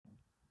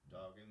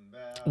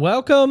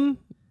Welcome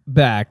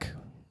back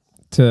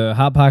to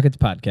Hot Pockets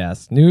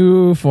Podcast.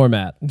 New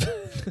format.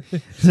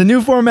 It's a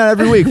new format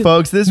every week,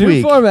 folks. This New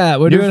week. format.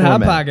 We're New doing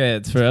format. Hot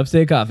Pockets for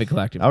Upstate Coffee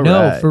Collective. All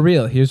no, right. for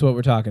real. Here's what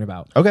we're talking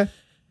about. Okay.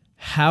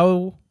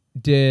 How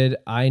did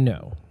I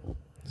know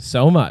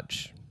so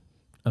much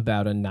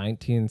about a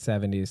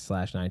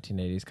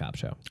 1970s/1980s cop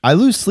show? I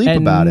lose sleep and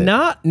about it.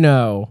 not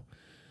know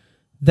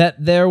that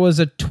there was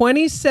a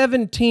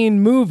 2017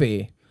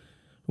 movie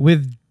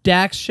with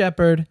Dax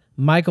Shepard,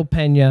 Michael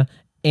Pena,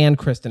 and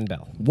Kristen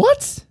Bell.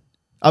 What?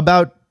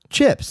 About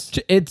Chips.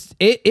 It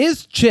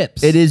is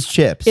Chips. It is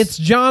Chips. It's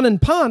John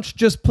and Ponch,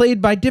 just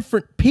played by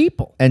different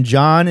people. And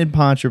John and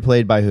Ponch are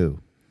played by who?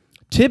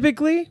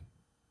 Typically,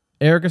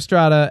 Eric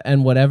Estrada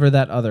and whatever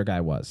that other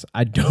guy was.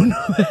 I don't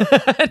know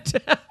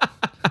that.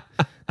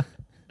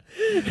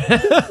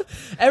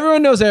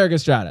 Everyone knows Eric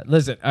Estrada.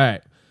 Listen, all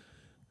right.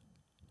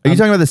 Are you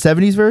talking about the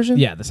 70s version?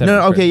 Yeah, the 70s No,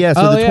 okay, version. yeah.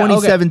 So Oh, the yeah,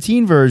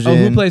 2017 version. Oh,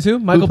 who plays who?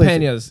 Michael plays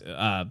Pena's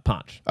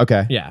Ponch.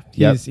 Okay. Yeah,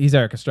 Yep. he's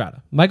Eric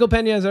Estrada. Michael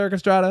Pena is Eric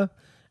Estrada,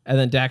 and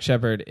then Dax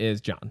Shepard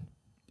is John.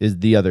 Is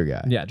the other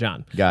guy. Yeah,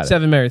 John. Got it.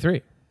 Seven Mary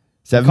 3.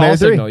 Seven Call Mary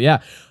 3. Signal, yeah.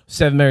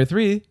 Seven Mary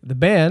 3, the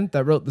band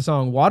that wrote the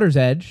song Water's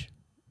Edge,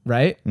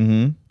 right?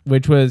 Mm-hmm.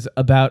 Which was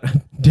about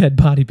a dead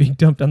body being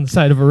dumped on the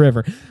side of a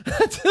river.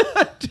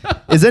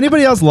 Is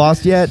anybody else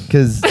lost yet?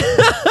 Because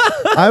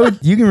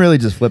you can really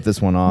just flip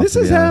this one off. This to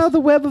be is how honest. the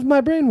web of my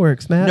brain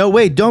works, Matt. No,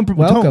 wait, don't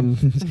Welcome.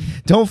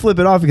 don't flip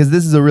it off because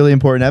this is a really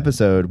important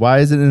episode. Why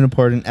is it an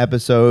important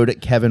episode,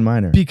 Kevin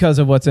Miner? Because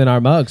of what's in our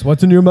mugs.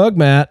 What's in your mug,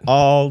 Matt?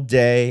 All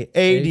day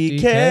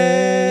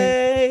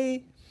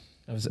ADK.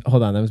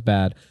 Hold on, that was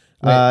bad.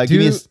 Wait, Give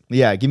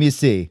me a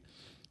C.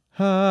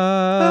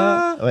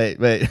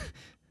 Wait.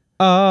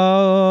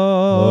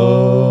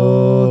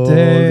 All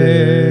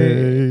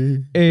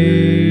day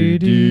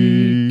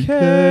ADK.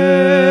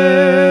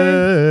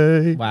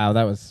 Wow,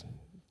 that was...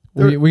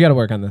 We got to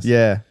work on this.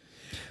 Yeah.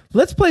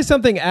 Let's play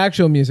something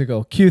actual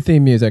musical. Cue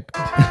theme music.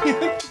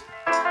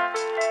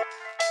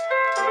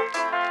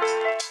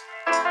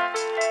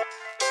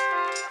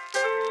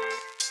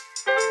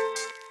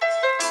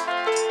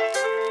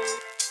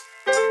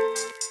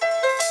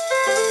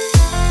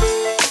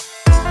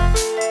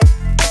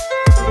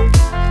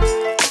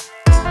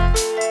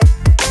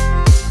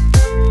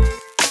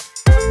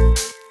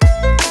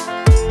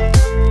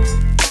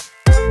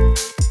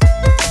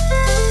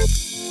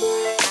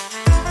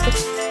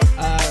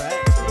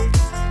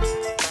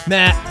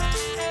 Matt.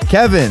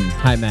 Kevin.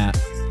 Hi, Matt.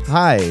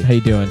 Hi. How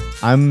you doing?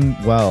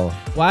 I'm well.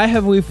 Why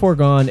have we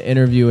foregone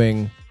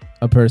interviewing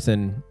a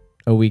person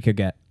a week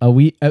again? A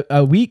week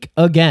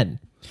again.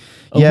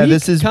 Yeah, week,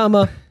 this is-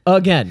 comma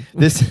again.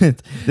 This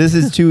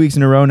is 2 weeks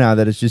in a row now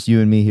that it's just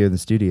you and me here in the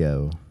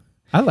studio.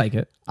 I like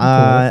it.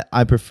 I'm cool.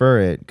 I prefer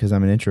it because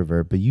I'm an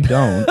introvert, but you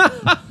don't.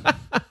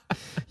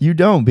 You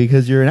don't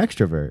because you're an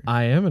extrovert.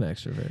 I am an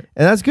extrovert.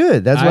 And that's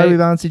good. That's why we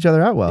balance each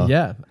other out well.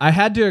 Yeah. I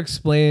had to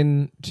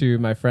explain to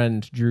my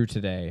friend Drew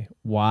today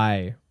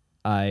why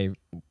I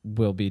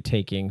will be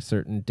taking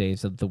certain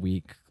days of the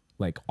week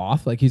like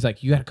off. Like he's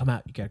like, you got to come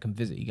out. You got to come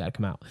visit. You got to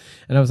come out.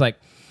 And I was like,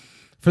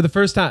 for the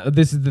first time,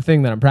 this is the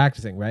thing that I'm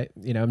practicing, right?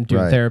 You know, I'm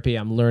doing therapy.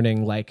 I'm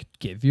learning like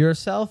give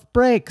yourself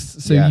breaks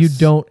so you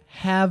don't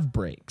have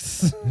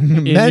breaks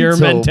in your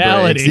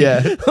mentality. Breaks,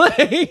 yeah.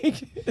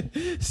 Like,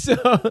 so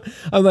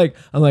I'm like,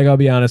 I'll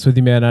be honest with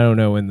you, man. I don't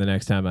know when the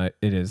next time it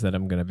is that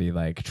I'm going to be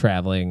like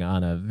traveling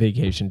on a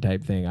vacation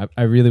type thing.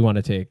 I really want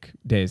to take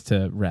days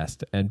to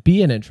rest and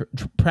be an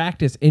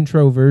practice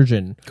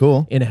introversion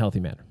in a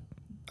healthy manner.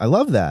 I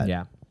love that.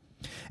 Yeah.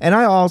 And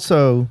I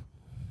also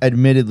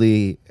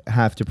admittedly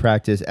have to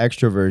practice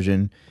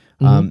extroversion.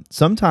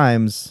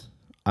 Sometimes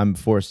I'm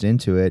forced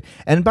into it.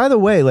 And by the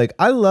way, like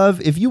I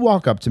love if you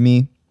walk up to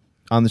me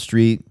on the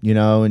street, you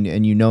know,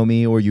 and you know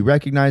me or you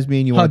recognize me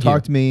and you want to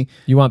talk to me.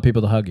 You want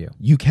people to hug you.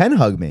 You can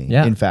hug me,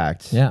 in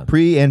fact. Yeah.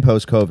 Pre and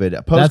post-COVID.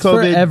 That's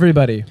Post-COVID. for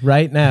everybody.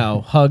 Right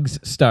now, hugs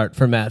start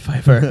for Matt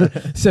Pfeiffer.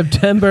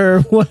 September,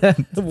 what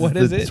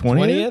is it?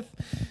 20th?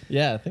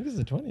 Yeah, I think it's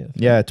the 20th.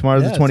 Yeah,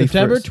 tomorrow's the 21st.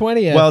 September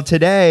 20th. Well,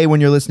 today,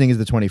 when you're listening, is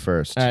the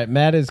 21st. All right,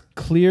 Matt is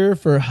clear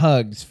for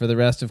hugs for the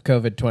rest of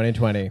COVID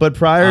 2020. But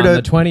prior to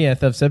the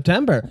 20th of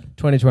September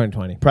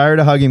 2020. Prior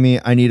to hugging me,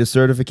 I need a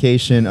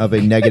certification of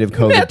a negative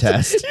COVID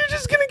test. You're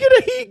just going to get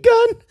a heat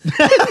gun.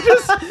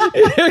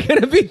 You're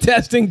going to be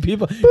testing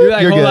people. You're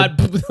like, You're hold on.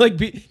 Like,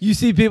 you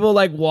see people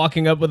like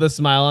walking up with a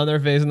smile on their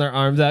face and their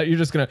arms out. You're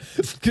just going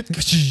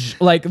to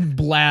like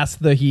blast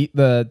the heat,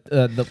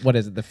 the what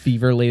is it? The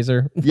fever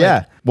laser.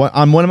 Yeah.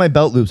 On one of my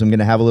belt loops, I'm going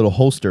to have a little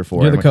holster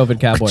for it. You're the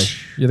COVID cowboy.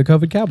 You're the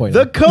COVID cowboy.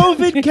 The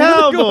COVID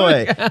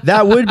cowboy.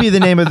 That would be the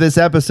name of this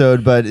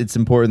episode, but it's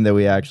important that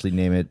we actually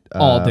name it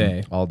All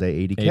Day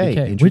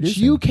ADK. which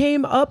you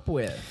came up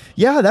with.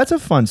 Yeah, that's a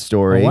fun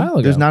story. A while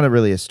ago. There's not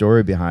really a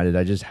story behind it.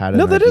 I just had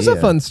No, that is a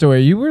fun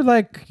story. You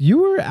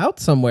were out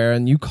somewhere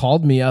and you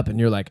called me up and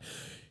you're like,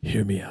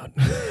 hear me out.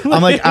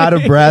 I'm like out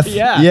of breath.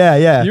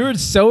 Yeah. You were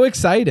so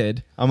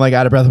excited. I'm like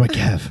out of breath. I'm like,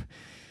 Kev,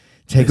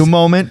 take a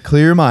moment,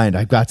 clear your mind.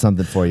 I've got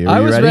something for you. I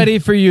was ready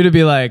for you to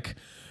be like,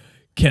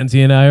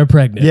 Kenzie and I are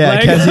pregnant. Yeah,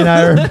 Like- Kenzie and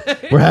I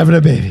we're having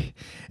a baby.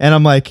 And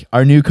I'm like,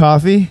 our new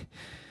coffee,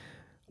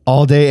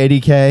 all day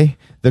 80K,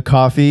 the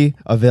coffee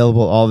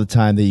available all the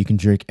time that you can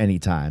drink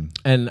anytime.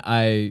 and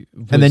And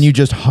then you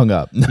just hung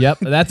up. Yep,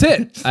 that's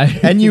it.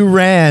 And you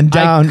ran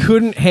down. I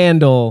couldn't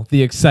handle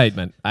the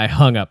excitement. I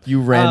hung up.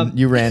 You ran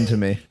to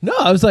me. No,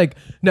 I was like,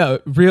 no,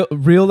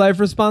 real life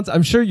response.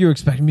 I'm sure you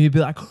expected me to be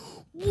like,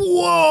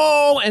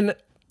 whoa, and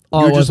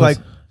all You were it was just like,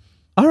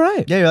 all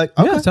right, yeah, you're like,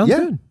 Yeah, okay, sounds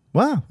good.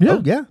 Wow. Yeah.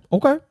 Oh, yeah.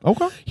 okay.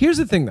 Okay. Here's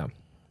the thing, though.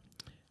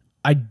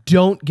 I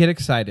don't get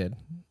excited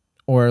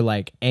or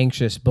like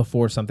anxious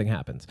before something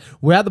happens.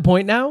 We're at the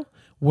point now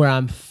where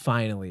I'm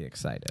finally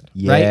excited.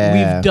 Right?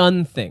 Yeah. We've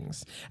done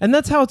things. And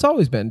that's how it's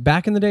always been.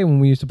 Back in the day when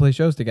we used to play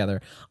shows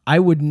together, I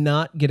would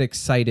not get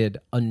excited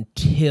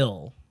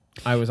until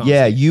I was on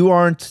Yeah, stage. you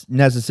aren't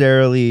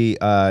necessarily,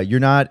 you're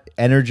not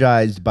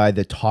energized by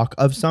the talk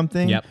of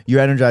something. Yep. You're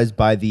energized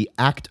by the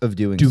act of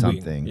doing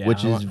something, Yeah,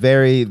 which I is want-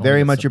 very, want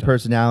very that much your stuff done.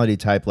 personality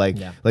type. Like,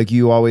 Yeah. like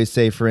you always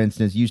say, for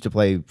instance, you used to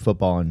play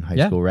football in high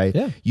Yeah, school, right?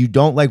 yeah. You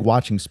don't like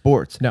watching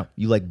sports. No.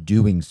 You like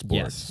doing Yes.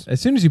 sports. As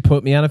soon as you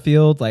put me on a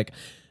field, like,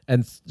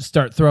 and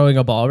start throwing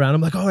a ball around,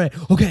 I'm like, all right,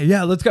 okay,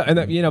 yeah, let's go. And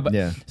then, you know, but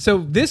Yeah. so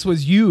this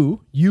was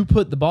you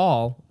put the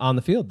ball on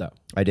the field though.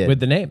 I did. With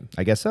the name.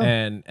 I guess so.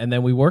 And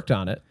then we worked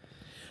on it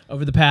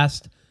over the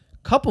past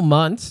couple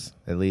months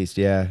At least,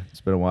 yeah.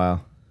 It's been a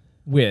while.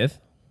 with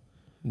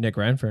Nick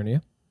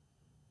Ranfernia.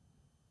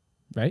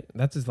 Right?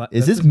 That's his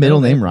Is his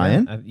middle name Yeah.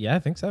 Ryan? Yeah, I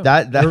think so.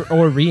 That-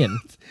 or Rian.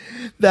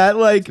 That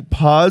like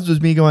pause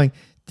was me going,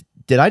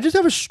 did I just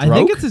have a I stroke?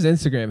 think it's his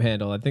Instagram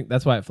handle. I think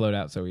that's why it flowed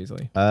out so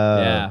easily.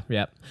 Yeah.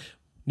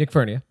 Nick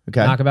Fernia.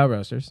 Okay. Knockabout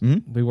Roasters.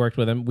 Mhm. We worked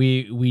with him.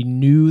 We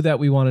knew that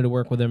we wanted to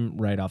work with him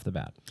right off the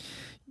bat.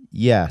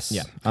 Yes.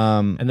 Yeah.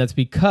 Um, And that's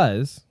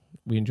because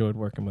we enjoyed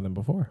working with him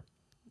before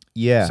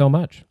yeah. so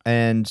much.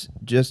 And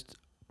just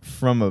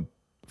from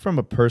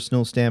a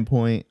personal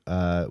standpoint,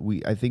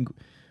 I think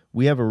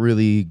we have a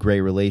really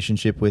great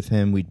relationship with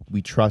him.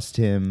 We trust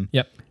him.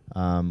 Yep.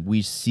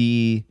 We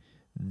see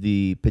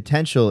the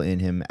potential in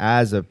him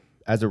as a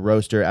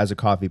roaster, as a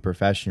coffee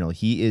professional.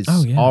 He is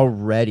Oh, yeah.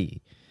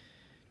 already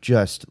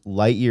just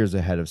light years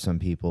ahead of some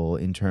people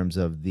in terms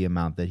of the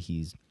amount that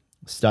he's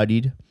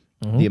studied,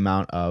 the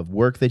amount of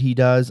work that he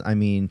does. I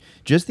mean,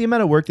 just the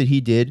amount of work that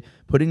he did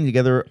putting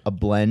together a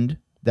blend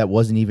that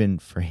wasn't even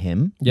for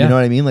him. Yeah. You know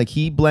what I mean? Like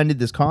he blended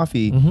this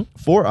coffee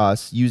for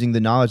us using the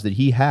knowledge that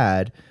he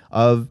had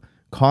of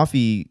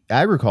coffee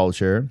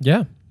agriculture.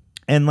 Yeah.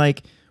 And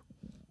like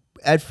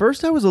at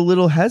first I was a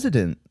little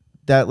hesitant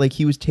that like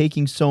he was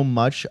taking so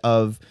much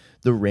of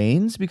the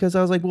reins because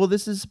I was like, well,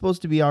 this is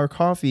supposed to be our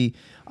coffee.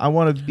 I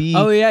want to be.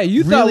 Oh, yeah.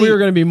 You thought we really- were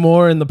going to be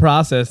more in the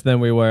process than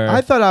we were.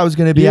 I thought I was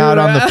going to be You out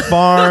on were- the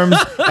farms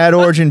at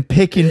Origin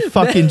picking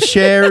fucking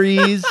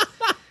cherries.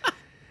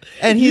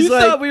 And he's you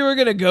like, thought we were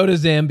going to go to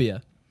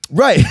Zambia.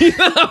 right.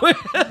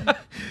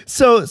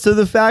 So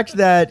the fact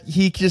that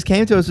he just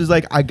came to us was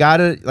like, I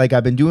gotta, like,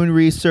 I've been doing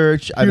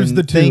research. I've Here's been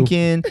the two.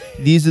 thinking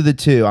these are the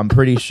two. I'm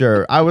pretty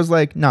sure. I was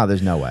like, no,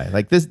 there's no way.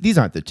 Like these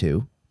aren't the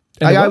two.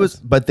 And Like, it I was.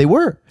 but they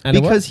were And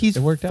it because was. he's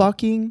It worked out.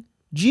 fucking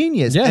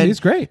genius. Yeah, And- he's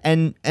great.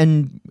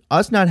 And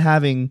us not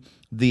having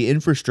the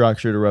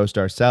infrastructure to roast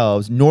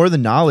ourselves, nor the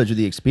knowledge or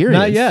the experience.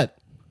 Not yet.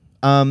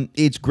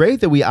 It's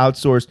great that we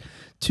outsource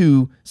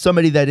to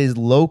somebody that is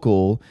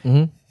local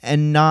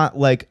and not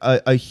like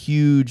a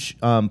huge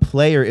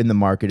player in the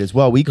market as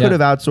well. We could Yeah.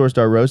 have outsourced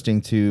our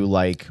roasting to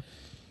like.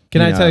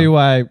 Can I tell know- you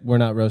why we're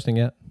not roasting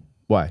yet?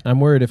 Why? I'm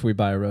worried if we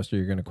buy a roaster,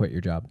 you're going to quit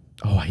your job.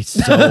 Oh, I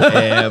so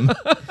am.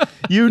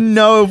 You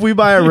know, if we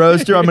buy a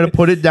roaster, I'm going to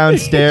put it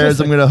downstairs.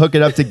 I'm going to hook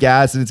it up to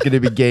gas, and it's going to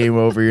be game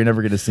over. You're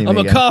never going to see me I'm a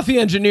again. coffee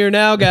engineer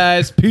now,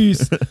 guys.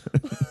 Peace.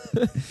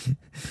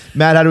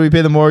 Matt, how do we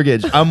pay the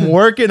mortgage? I'm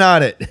working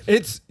on it.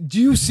 Do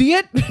you see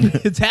it?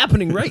 It's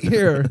happening right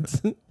here.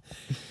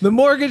 The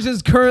mortgage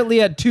is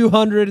currently at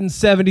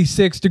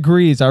 276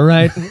 degrees, all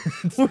right?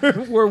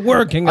 we're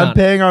working on I'm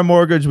paying our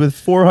mortgage with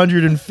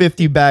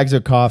 450 bags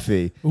of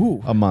coffee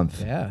Ooh. a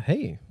month. Yeah,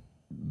 hey.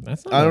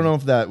 That's not I don't bad. know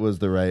if that was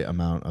the right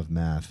amount of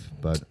math,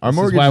 but our This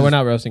mortgage is why is- we're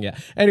not roasting yet.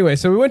 Anyway,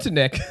 so we went to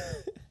Nick.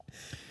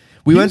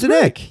 We He went to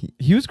was Nick.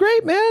 He was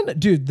great, man.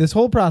 Dude, this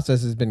whole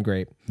process has been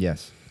great.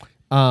 Yes.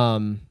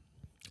 And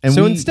And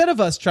so we- instead of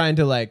us trying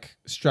to like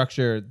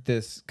structure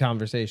this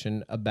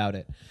conversation about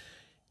it,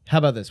 how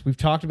about this? We've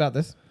talked about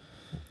this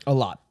a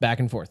lot back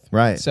and forth.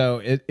 Right. So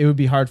it would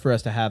be hard for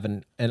us to have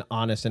an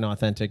honest and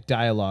authentic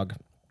dialogue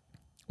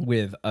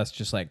with us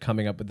just like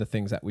coming up with the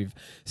things that we've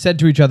said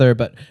to each other,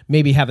 but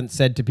maybe haven't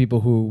said to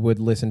people who would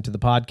listen to the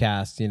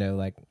podcast, you know,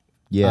 like,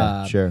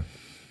 Yeah, sure.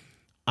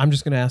 I'm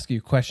just going to ask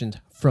you questions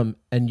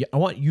and I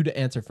want you to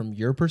answer from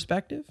your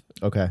perspective.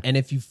 Okay. And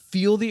if you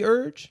feel the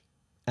urge,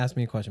 ask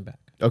me a question back.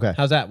 Okay.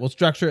 How's that? We'll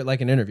structure it like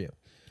an interview,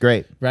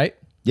 Great. right?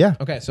 Yeah.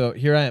 Okay, so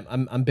here I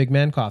am. I'm Big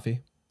Man Coffee,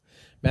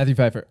 Matthew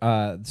Pfeiffer.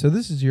 So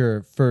this is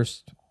your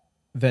first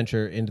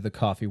venture into the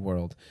coffee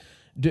world.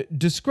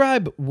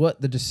 Describe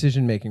what the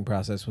decision-making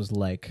process was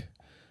like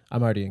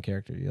I'm already in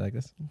character. You like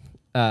this?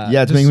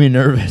 Yeah, it's making me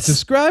nervous.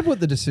 Describe what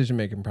the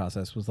decision-making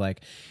process was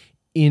like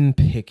in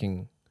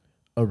picking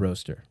a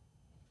roaster.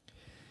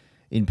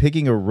 In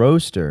picking a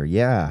roaster,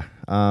 yeah.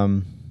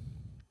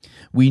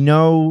 We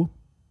know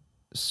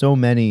so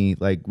many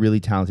like really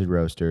talented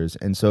roasters,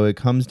 and so it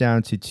comes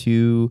down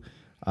to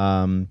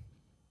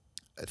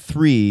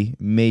three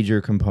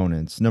major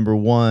components. Number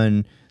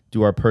one,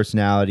 do our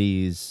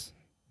personalities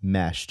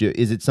mesh?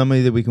 Is it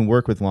somebody that we can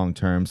work with long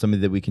term,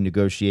 somebody that we can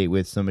negotiate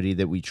with, somebody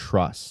that we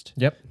trust?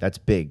 Yep. That's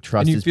big.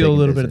 Trust And you is feel big a in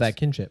little bit of business. that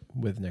kinship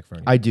with Nick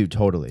Fernie. I do,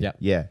 totally. Yep.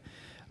 Yeah.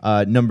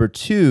 Number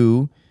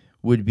two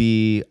would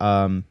be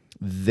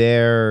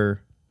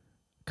their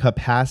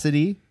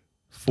capacity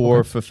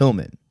for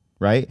fulfillment,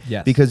 right?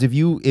 Yes. Because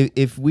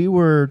if we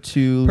were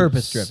to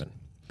Purpose-driven.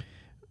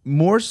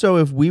 More so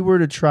if we were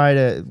to try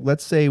to,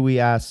 let's say we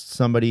asked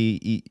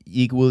somebody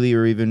equally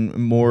or even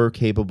more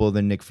capable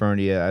than Nick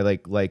Fernie, I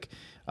like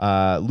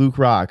Luke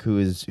Rock,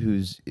 who's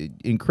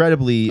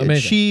incredibly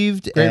Amazing.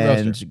 achieved Great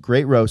and roaster.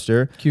 great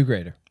roaster. Q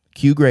grader.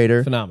 Q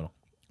grader. Phenomenal.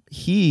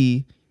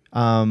 He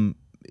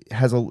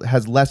has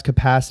less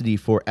capacity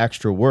for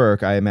extra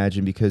work, I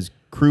imagine, because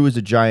Crew is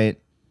a giant.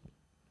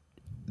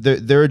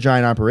 They're a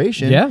giant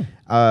operation.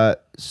 Yeah.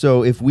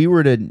 So if we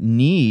were to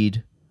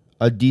need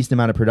a decent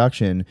amount of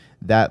production,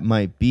 that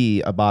might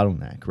be a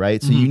bottleneck,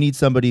 right? So you need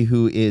somebody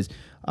who is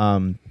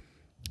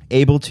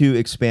able to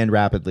expand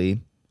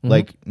rapidly,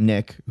 like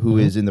Nick, who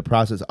is in the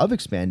process of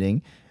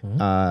expanding,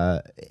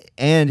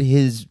 and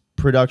his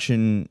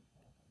production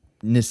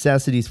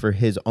necessities for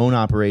his own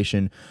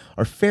operation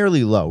are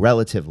fairly low,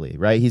 relatively,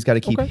 right? He's got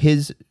to keep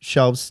his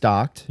shelves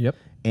stocked. Yep.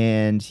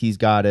 And he's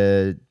got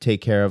to take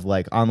care of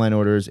like online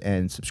orders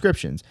and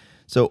subscriptions.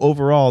 So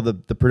overall, the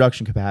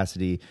production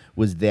capacity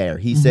was there.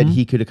 He said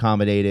he could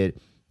accommodate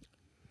it.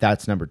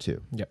 That's number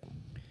two. Yep.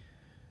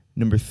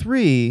 Number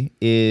three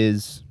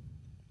is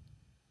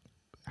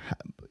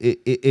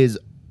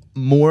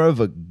more of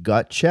a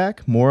gut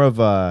check, more of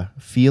a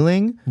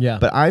feeling. Yeah.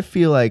 But I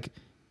feel like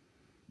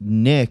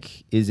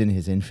Nick is in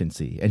his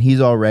infancy, and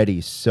he's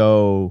already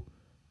so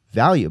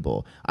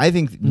valuable. I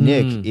think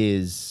Nick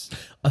is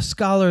a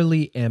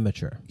scholarly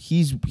amateur.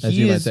 He as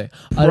you might is say.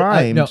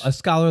 primed. A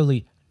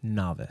scholarly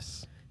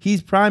novice.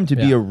 He's primed to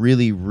be Yeah. a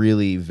really,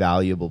 really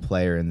valuable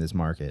player in this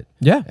market.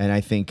 Yeah. And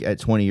I think at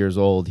 20 years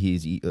old,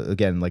 he's,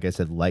 again, like I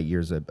said, light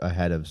years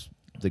ahead of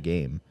the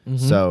game.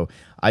 So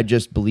I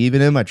just believe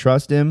in him. I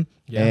trust him.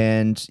 Yeah.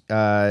 And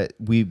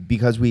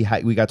because we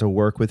got to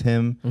work with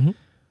him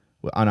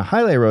on a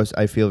highlight roast,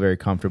 I feel very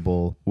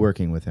comfortable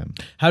working with him.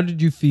 How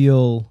did you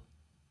feel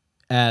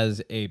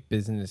as a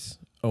business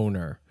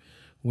owner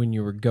when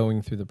you were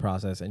going through the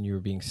process and you were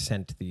being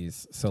sent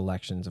these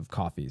selections of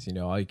coffees? You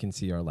know, all you can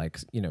see are like,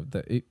 you know,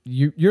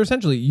 you're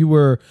essentially, you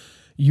were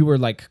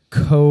like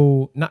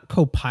not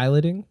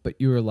co-piloting, but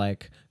you were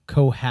like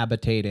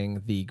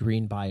cohabitating the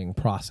green buying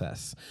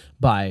process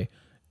by,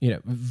 you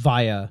know,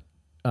 via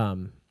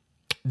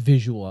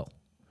visual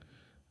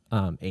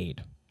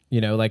aid.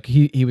 You know, like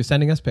he was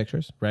sending us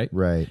pictures, right?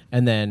 Right.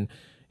 And then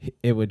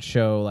it would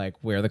show like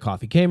where the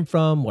coffee came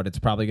from, what it's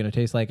probably going to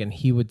taste like, and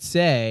he would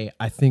say,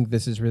 "I think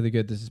this is really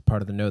good. This is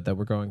part of the note that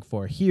we're going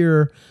for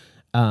here."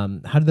 How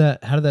did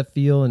that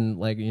feel? And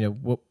like, you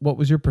know, what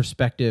was your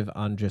perspective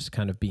on just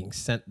kind of being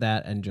sent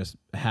that and just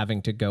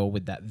having to go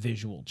with that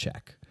visual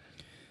check?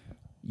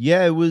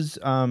 Yeah, it was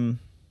a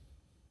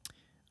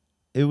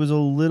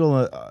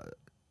little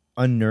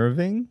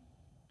unnerving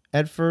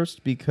at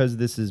first because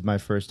this is my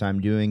first time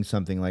doing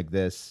something like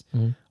this.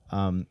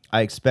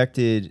 I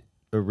expected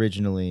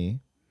originally,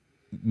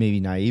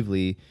 maybe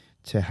naively,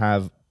 to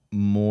have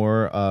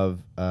more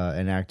of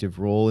an active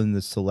role in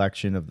the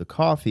selection of the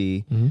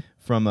coffee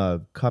from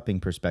a cupping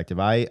perspective.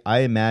 I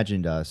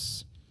imagined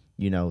us,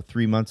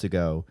 3 months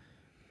ago,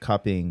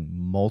 cupping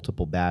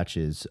multiple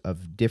batches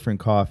of different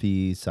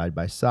coffees side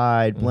by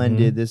side,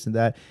 blended, this and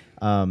that.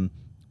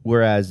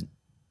 Whereas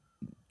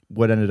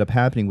what ended up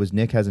happening was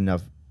Nick has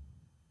enough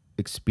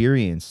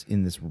experience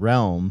in this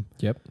realm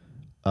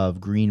of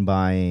green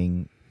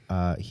buying.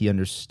 He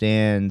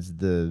understands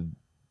the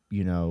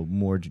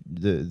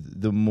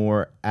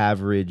more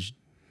average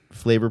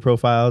flavor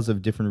profiles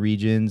of different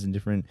regions and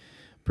different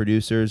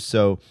producers.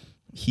 So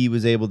he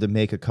was able to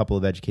make a couple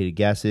of educated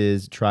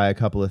guesses, try a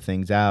couple of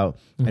things out,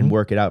 and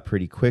work it out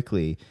pretty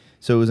quickly.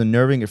 So it was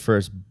unnerving at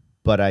first,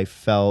 but I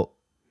felt,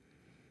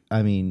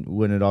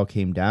 when it all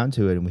came down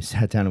to it and we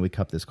sat down and we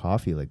cupped this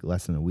coffee like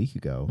less than a week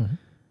ago,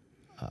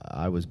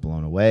 I was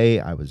blown away.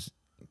 I was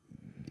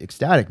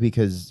ecstatic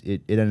because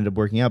it ended up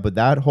working out. But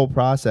that whole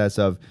process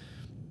of,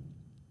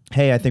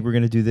 hey, I think we're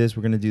going to do this,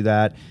 we're going to do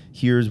that,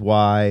 here's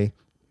why,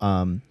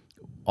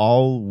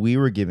 all we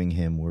were giving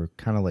him were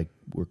kind of like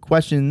were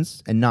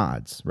questions and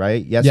nods,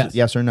 right?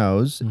 Yes or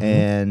no's.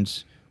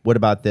 And what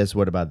about this?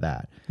 What about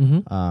that?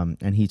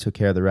 And he took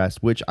care of the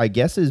rest, which I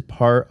guess is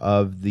part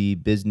of the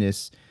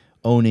business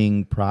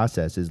owning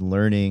process, is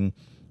learning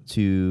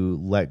to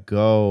let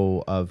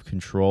go of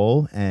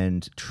control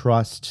and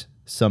trust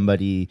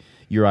somebody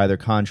you're either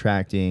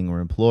contracting or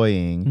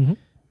employing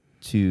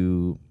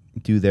to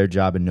do their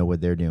job and know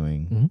what they're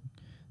doing.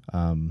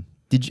 Mm-hmm.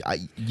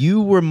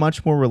 You were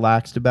much more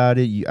relaxed about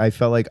it. I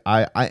felt like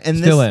I and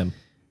Still am.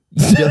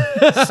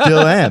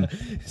 Still am.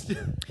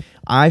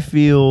 I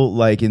feel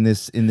like in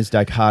this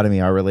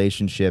dichotomy, our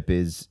relationship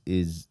is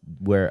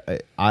where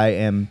I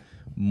am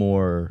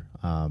more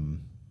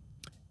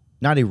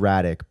not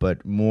erratic,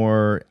 but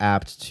more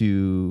apt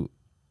to.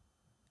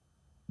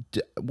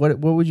 What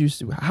would you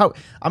say? How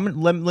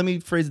let me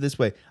phrase it this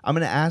way. I'm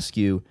going to ask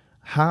you,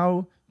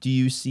 how do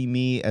you see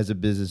me as a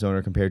business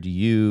owner compared to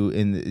you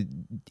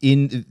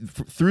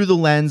through the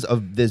lens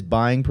of this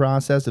buying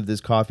process, of this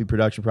coffee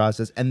production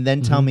process, and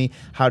then tell me,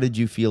 how did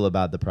you feel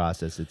about the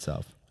process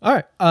itself? All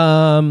right.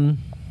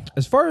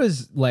 As far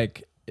as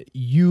like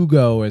you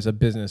go as a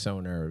business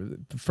owner,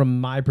 from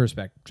my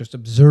perspective, just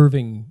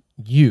observing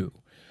you,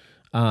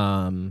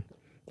 and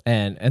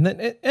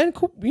then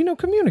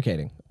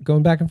communicating,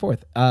 going back and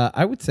forth.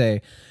 I would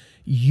say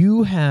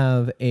you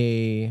have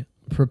a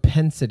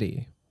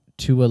propensity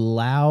to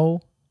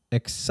allow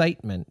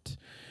excitement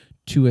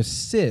to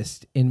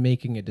assist in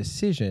making a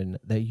decision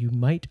that you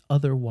might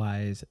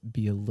otherwise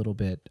be a little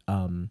bit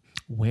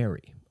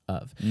wary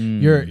of.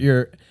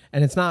 You're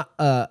and it's not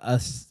a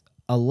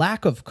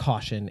lack of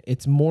caution.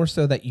 It's more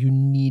so that you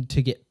need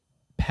to get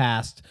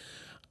past.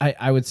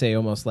 I would say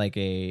almost like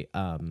a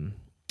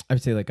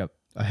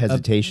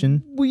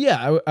hesitation. Well,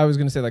 yeah, I was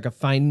going to say like a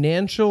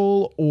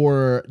financial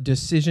or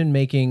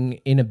decision-making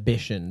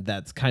inhibition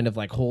that's kind of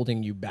like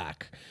holding you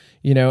back,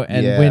 and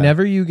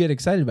whenever you get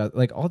excited about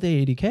like All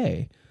Day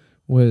 80K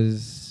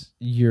was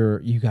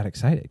you got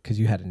excited because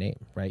you had a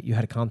name, right? You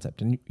had a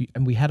concept and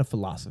we had a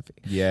philosophy.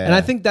 Yeah. And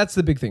I think that's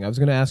the big thing. I was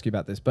going to ask you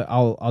about this, but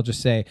I'll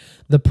just say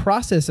the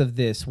process of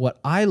this, what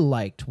I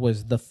liked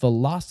was the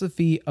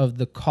philosophy of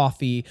the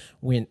coffee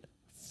went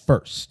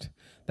first.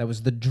 That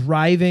was the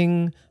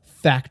driving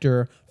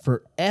factor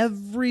for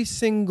every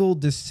single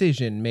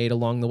decision made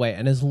along the way.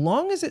 And as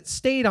long as it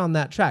stayed on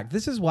that track,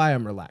 this is why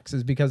I'm relaxed,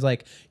 is because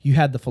like you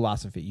had the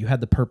philosophy, you had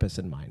the purpose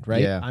in mind,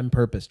 right? Yeah. I'm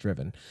purpose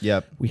driven.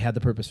 Yep. We had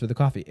the purpose for the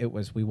coffee. It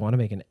was, we want to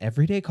make an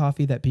everyday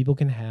coffee that people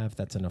can have,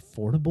 that's an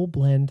affordable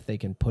blend they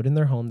can put in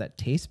their home that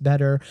tastes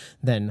better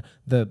than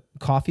the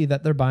coffee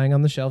that they're buying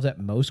on the shelves at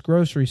most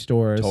grocery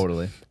stores.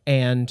 Totally.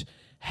 And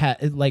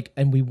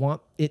and we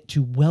want it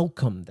to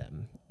welcome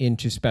them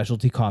into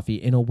specialty coffee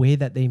in a way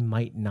that they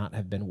might not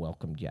have been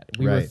welcomed yet.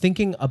 We were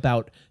thinking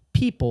about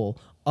people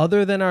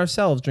other than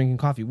ourselves drinking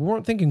coffee. We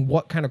weren't thinking,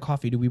 what kind of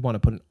coffee do we want to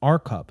put in our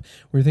cup?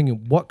 We were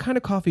thinking, what kind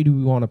of coffee do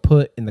we want to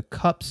put in the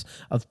cups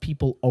of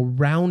people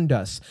around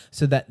us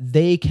so that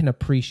they can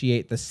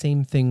appreciate the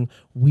same thing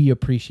we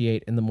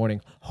appreciate in the morning,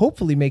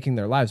 hopefully making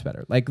their lives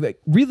better. Like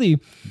really,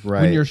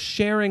 when you're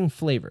sharing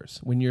flavors,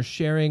 when you're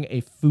sharing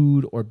a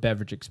food or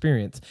beverage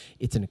experience,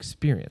 it's an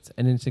experience.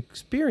 And it's an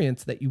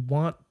experience that you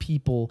want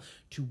people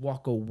to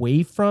walk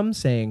away from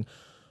saying,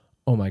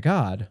 oh my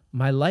God,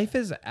 my life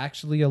is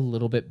actually a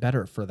little bit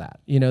better for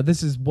that.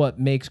 This is what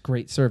makes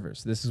great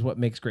servers. This is what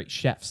makes great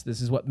chefs.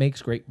 This is what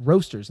makes great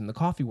roasters in the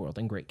coffee world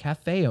and great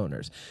cafe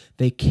owners.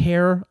 They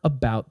care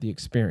about the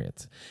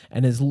experience.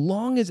 And as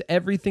long as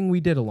everything we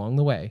did along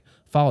the way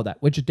followed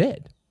that, which it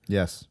did.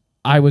 Yes.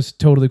 I was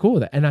totally cool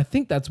with it. And I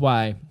think that's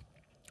why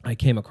I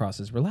came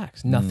across as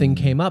relaxed. Nothing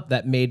came up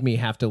that made me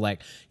have to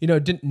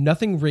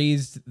nothing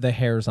raised the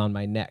hairs on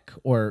my neck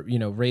or,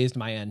 raised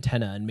my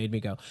antenna and made me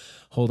go,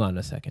 hold on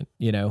a second.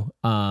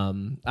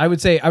 I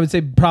would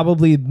say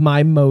probably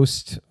my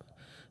most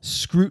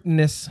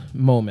scrutinous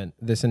moment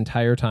this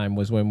entire time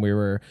was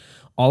when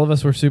all of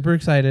us were super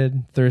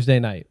excited Thursday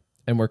night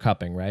and we're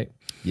cupping, right?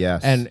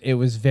 Yes. And it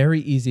was very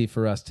easy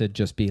for us to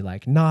just be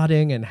like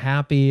nodding and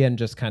happy and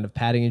just kind of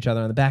patting each other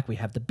on the back. We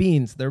have the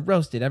beans, they're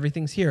roasted,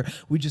 everything's here.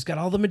 We just got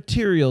all the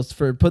materials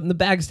for putting the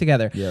bags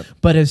together. Yep.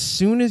 But as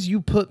soon as you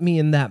put me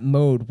in that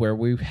mode where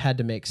we had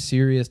to make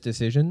serious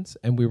decisions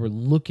and we were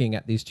looking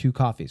at these two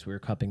coffees, we were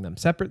cupping them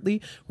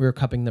separately, we were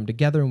cupping them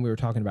together, and we were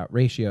talking about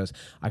ratios,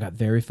 I got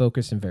very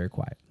focused and very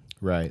quiet.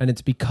 Right. And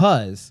it's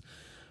because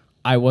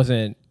I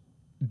wasn't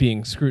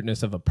being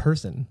scrutinous of a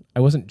person. I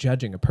wasn't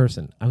judging a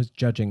person. I was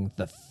judging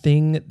the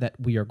thing that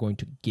we are going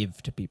to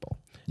give to people.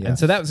 Yes. And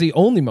so that was the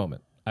only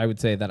moment I would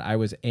say that I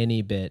was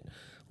any bit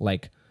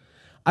like,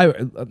 I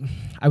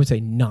would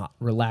say not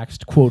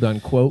relaxed, quote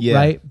unquote,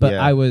 right? But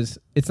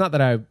it's not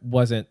that I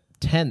wasn't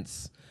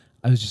tense.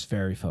 I was just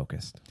very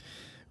focused.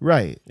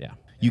 Right. Yeah.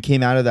 You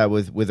came out of that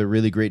with a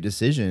really great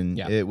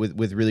decision,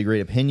 with really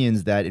great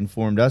opinions that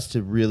informed us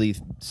to really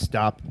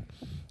stop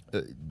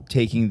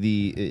taking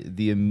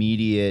the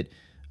immediate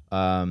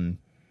kind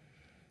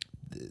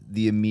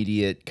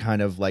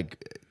of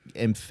like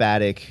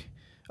emphatic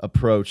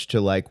approach to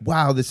like,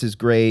 wow, this is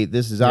great.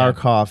 This is our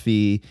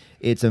coffee.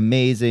 It's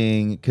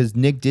amazing. Because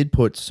Nick did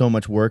put so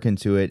much work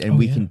into it, and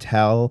we can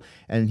tell.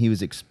 And he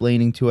was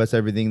explaining to us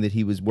everything that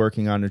he was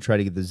working on to try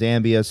to get the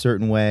Zambia a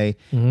certain way.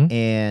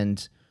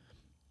 And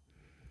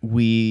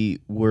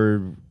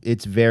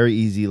it's very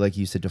easy, like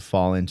you said, to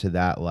fall into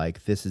that,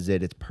 like, this is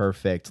it. It's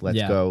perfect.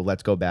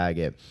 Let's go bag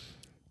it.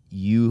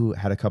 you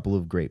had a couple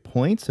of great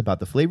points about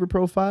the flavor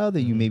profile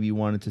that you maybe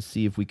wanted to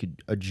see if we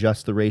could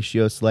adjust the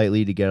ratio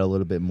slightly to get a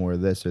little bit more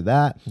of this or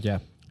that. Yeah.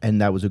 And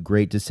that was a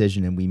great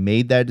decision. And we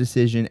made that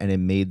decision, and it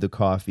made the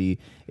coffee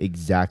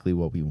exactly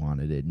what we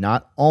wanted it.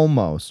 Not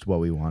almost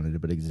what we wanted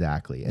it, but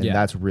exactly. And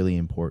that's really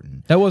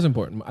important. That was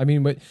important. I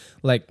mean, but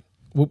like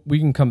we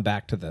can come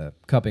back to the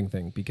cupping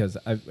thing, because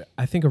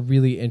I think a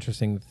really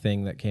interesting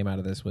thing that came out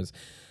of this was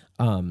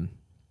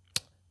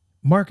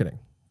marketing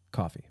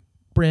coffee,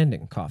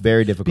 branding coffee.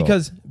 Very difficult.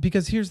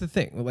 Because here's the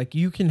thing, like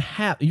you can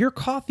have your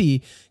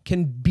coffee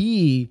can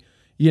be,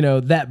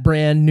 that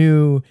brand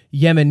new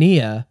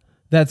Yemenia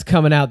that's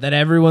coming out that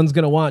everyone's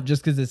going to want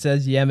just because it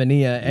says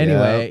Yemenia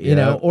anyway, you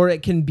know, or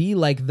it can be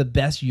like the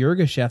best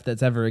Yirgacheffe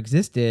that's ever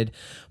existed.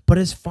 But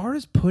as far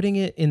as putting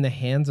it in the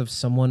hands of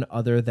someone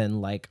other than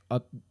like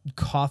a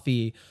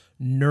coffee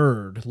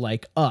nerd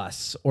like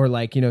us, or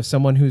like,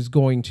 someone who's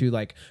going to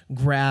like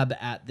grab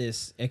at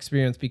this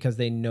experience because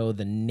they know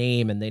the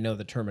name and they know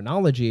the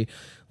terminology,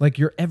 like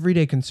your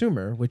everyday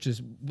consumer,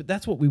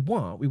 that's what we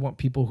want. We want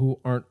people who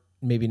aren't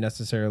maybe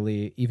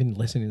necessarily even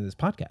listening to this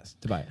podcast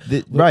to buy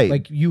it. Right.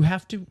 Like you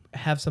have to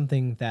have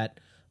something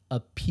that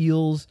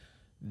appeals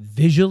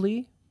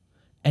visually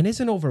and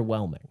isn't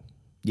overwhelming.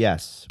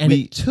 Yes. And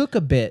it took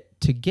a bit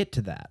to get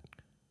to that.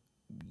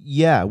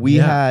 Yeah. We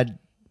had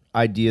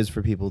ideas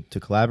for people to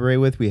collaborate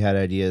with. We had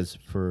ideas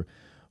for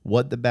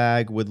what the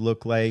bag would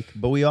look like,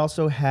 but we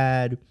also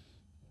had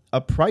a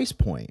price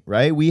point,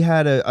 right? We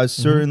had a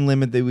certain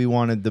limit that we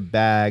wanted the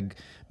bag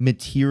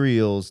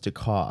materials to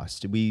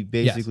cost. We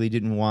basically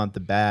didn't want the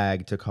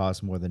bag to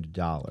cost more than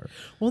 $1.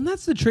 Well, and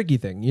that's the tricky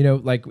thing,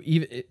 like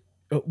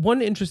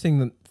one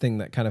interesting thing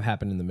that kind of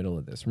happened in the middle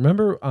of this.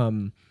 Remember,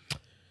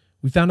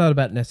 we found out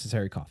about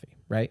Necessary Coffee,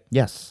 right?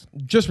 Yes.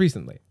 Just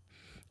recently.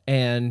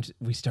 And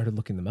we started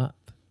looking them up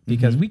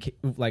because we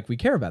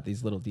care about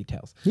these little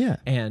details. Yeah.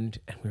 And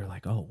we were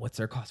like, oh, what's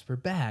their cost per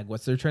bag?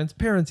 What's their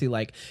transparency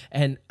like?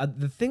 And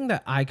the thing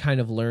that I kind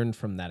of learned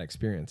from that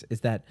experience is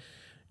that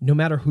no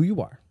matter who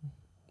you are,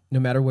 no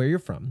matter where you're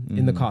from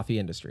in the coffee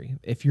industry,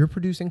 if you're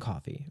producing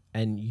coffee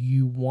and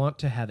you want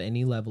to have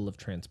any level of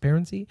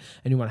transparency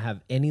and you want to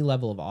have any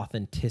level of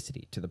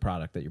authenticity to the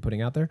product that you're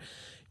putting out there,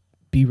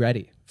 be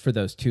ready for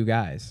those two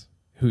guys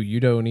who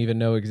you don't even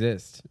know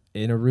exist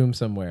in a room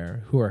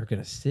somewhere who are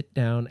going to sit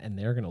down and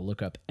they're going to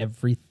look up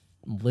every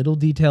little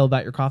detail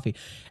about your coffee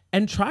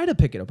and try to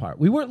pick it apart.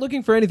 We weren't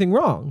looking for anything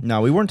wrong. No,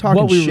 we weren't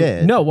talking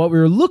shit. What we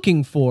were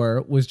looking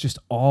for was just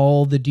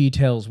all the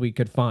details we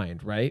could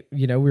find, right?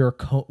 We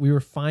were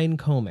fine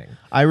combing.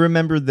 I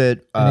remember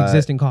that an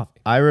existing coffee.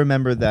 I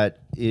remember that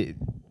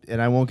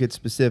and I won't get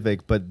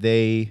specific, but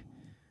they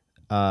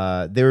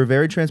were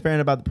very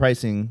transparent about the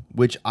pricing,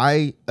 which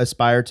I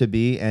aspire to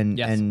be,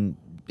 and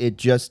it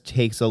just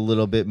takes a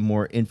little bit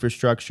more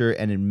infrastructure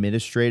and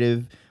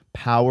administrative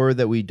power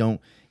that we don't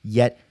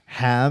yet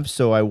have.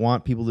 So I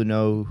want people to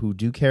know who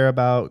do care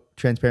about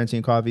transparency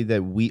in coffee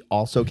that we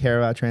also care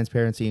about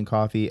transparency in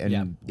coffee.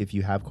 And if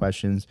you have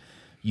questions,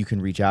 you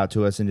can reach out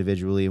to us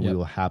individually and we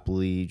will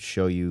happily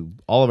show you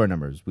all of our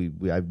numbers. We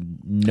have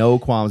no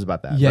qualms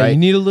about that. Yeah, right? You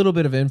need a little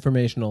bit of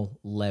informational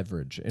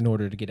leverage in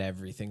order to get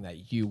everything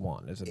that you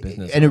want as a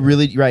business. And it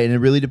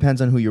really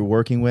depends on who you're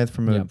working with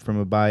from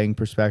a buying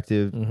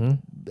perspective.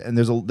 And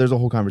there's a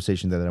whole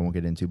conversation there that I won't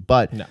get into.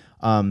 But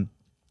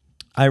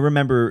I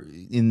remember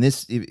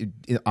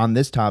on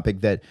this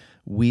topic that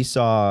we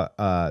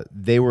saw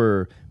they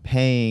were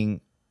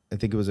paying. I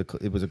think it was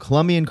a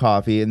Colombian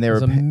coffee, and they were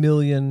a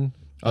million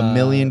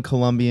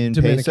Colombian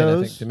Dominican,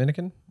 pesos. I think.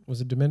 Dominican. Was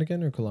it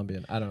Dominican or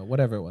Colombian? I don't know.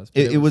 Whatever it was.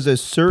 It was a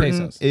certain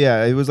pesos.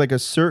 Yeah. It was like a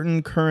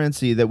certain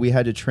currency that we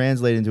had to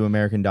translate into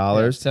American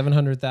dollars.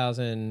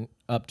 700,000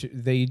 up to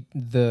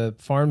the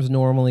farms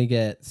normally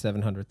get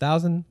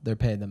 700,000. They're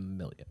paying them $1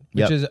 million,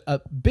 which is a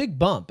big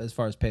bump as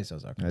far as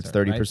pesos are concerned.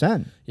 That's 30%.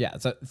 Right? Yeah,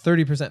 it's a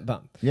 30%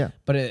 bump. Yeah,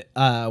 but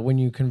when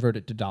you convert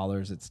it to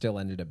dollars, it still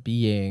ended up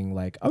being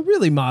like a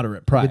really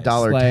moderate price, like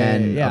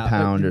 $1.10 a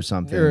pound or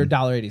something, or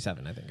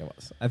 $1.87. I think it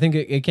was. I think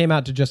it came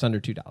out to just under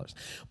 $2.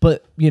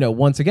 But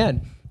once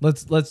again,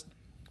 let's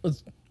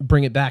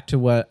bring it back to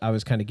what I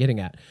was kind of getting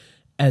at.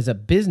 As a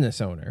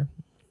business owner,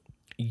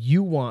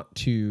 you want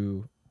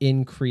to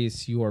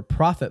increase your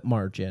profit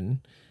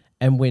margin.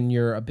 And when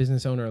you're a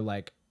business owner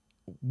like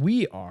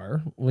we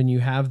are, when you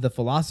have the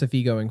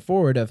philosophy going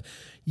forward of,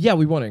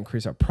 we want to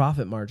increase our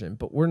profit margin,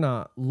 but we're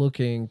not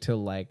looking to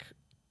like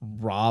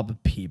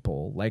rob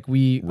people. Like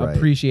we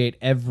appreciate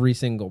every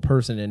single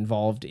person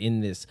involved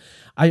in this.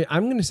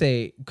 I'm going to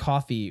say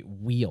coffee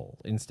wheel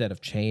instead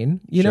of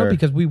chain,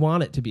 because we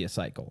want it to be a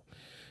cycle.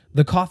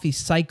 The coffee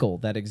cycle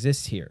that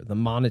exists here, the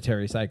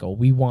monetary cycle,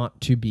 we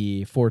want to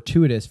be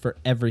fortuitous for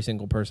every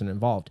single person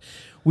involved,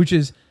 which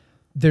is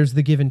there's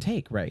the give and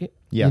take, right?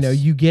 Yes.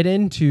 You get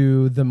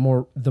into the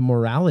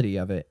morality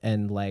of it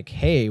and like,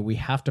 hey, we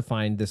have to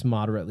find this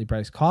moderately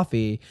priced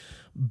coffee,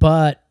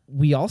 but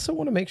we also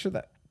want to make sure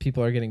that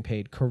people are getting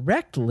paid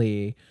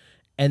correctly.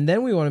 And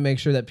then we want to make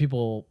sure that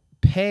people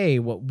pay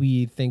what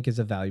we think is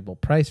a valuable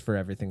price for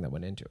everything that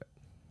went into it.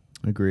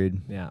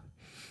 Agreed. Yeah.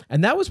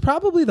 And that was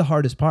probably the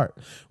hardest part,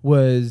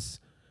 was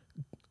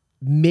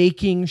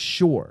making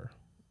sure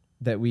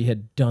that we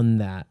had done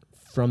that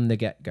from the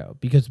get-go,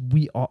 because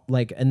we all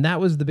like, and that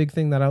was the big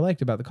thing that I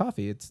liked about the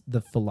coffee. It's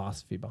the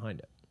philosophy behind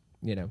it,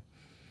 you know?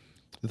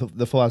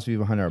 The philosophy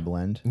behind our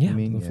blend. Yeah. You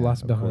mean? The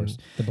philosophy of behind course.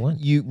 the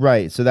blend.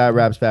 Right. So that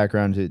wraps back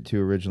around to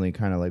originally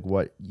kind of like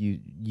what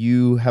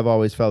you have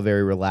always felt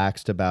very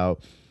relaxed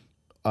about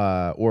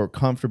or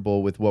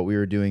comfortable with what we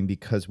were doing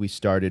because we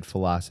started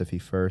philosophy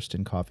first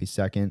and coffee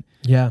second.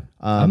 Yeah.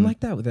 I'm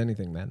like that with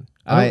anything, man.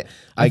 I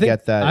think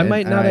get that. I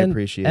might not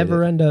appreciate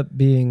ever it. end up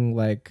being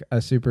like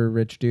a super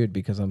rich dude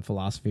because I'm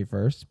philosophy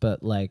first,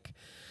 but like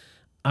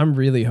I'm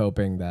really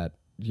hoping that,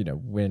 you know,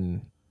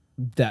 when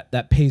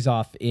that pays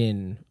off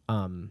in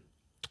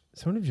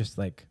sort of just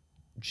like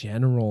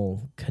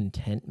general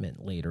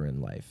contentment later in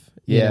life.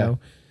 You know?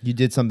 You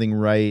did something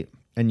right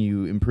and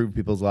you improved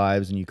people's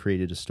lives and you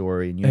created a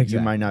story, and you Exactly.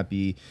 you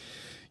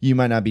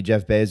might not be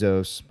Jeff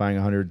Bezos buying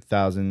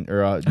 $100,000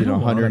 or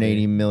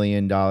 $180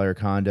 million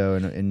condo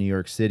in New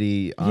York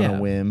City on a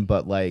whim,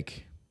 but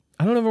like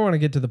I don't ever want to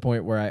get to the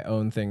point where I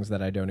own things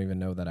that I don't even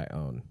know that I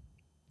own.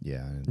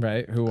 yeah,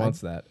 Right? Who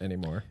wants that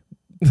anymore?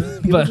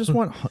 people just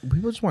want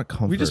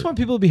comfort. We just want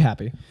people to be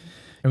happy.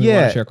 And we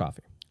want to share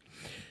coffee.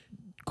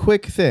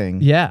 Quick thing.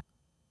 Yeah.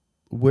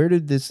 Where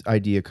did this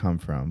idea come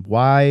from?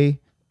 Why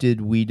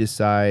did we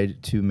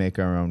decide to make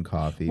our own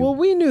coffee? Well,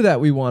 we knew that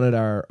we wanted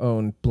our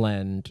own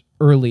blend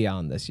early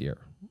on this year.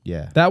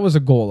 yeah. That was a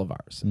goal of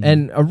ours.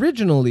 And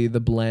originally the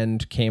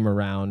blend came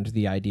around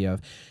the idea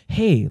of,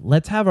 hey,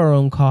 let's have our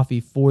own coffee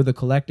for the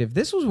collective.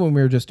 This was when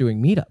we were just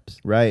doing meetups.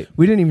 Right.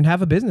 We didn't even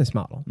have a business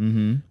model.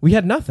 Mm-hmm. We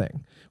had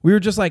nothing. We were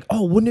just like,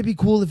 oh, wouldn't it be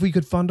cool if we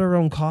could fund our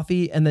own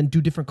coffee and then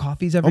do different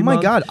coffees every month? Oh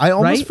my God. I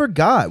almost right?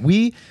 forgot.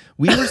 We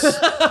were,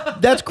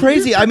 that's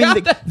crazy. I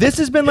mean, this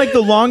has been like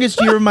the longest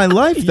year of my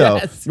life though,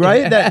 Yes,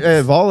 right? yes. That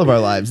of all of our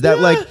lives that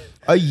like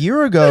a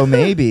year ago,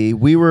 maybe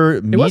we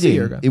were meeting, was a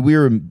year ago. we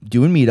were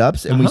doing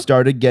meetups and we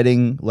started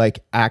getting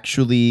like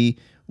actually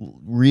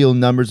real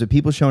numbers of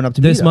people showing up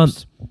to This meetups.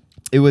 month.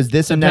 It was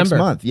this and next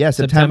September. month. Yeah.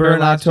 September September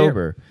and last year.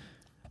 October.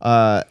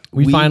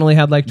 We finally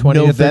had like 20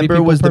 to 30 November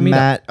people was per the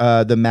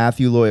meetup. the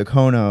Matthew Yes.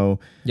 Loyacono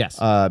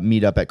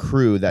meetup at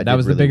Crew. That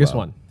was the really biggest well.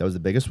 one. That was the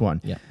biggest one.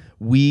 Yeah.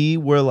 We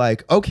were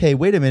like, okay,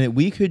 wait a minute.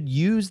 We could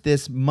use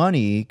this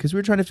money because we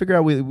were trying to figure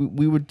out we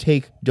would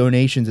take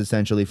donations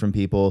essentially from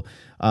people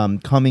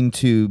coming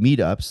to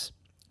meetups.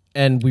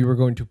 And we were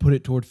going to put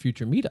it toward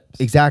future meetups.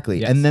 Exactly.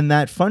 Yes. And then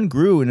that fund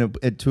grew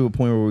to a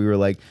point where we were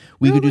like,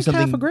 we could do like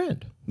something.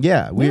 $100,000.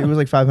 Yeah, it was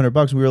like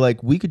 $500. We were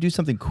like, we could do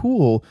something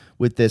cool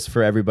with this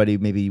for everybody.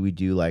 Maybe we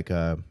do like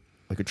a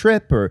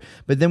trip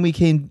but then we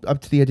came up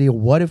to the idea,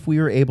 what if we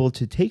were able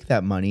to take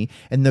that money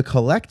and the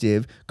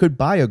collective could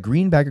buy a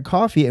green bag of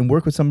coffee and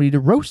work with somebody to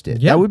roast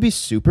it? Yeah. That would be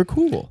super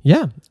cool.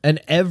 Yeah.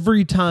 And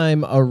every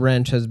time a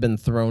wrench has been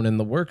thrown in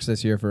the works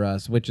this year for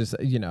us, which is,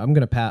 you know, I'm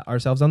going to pat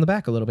ourselves on the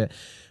back a little bit.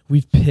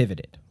 We've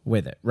pivoted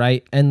with it.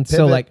 Right. And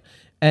so like,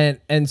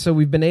 and so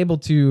we've been able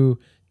to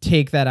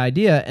take that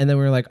idea and then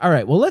we were like, all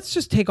right, well, let's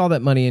just take all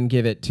that money and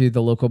give it to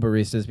the local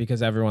baristas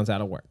because everyone's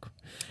out of work.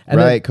 And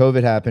right.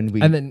 COVID happened. We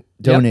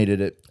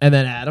donated it. And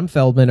then Adam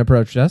Feldman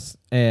approached us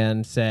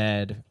and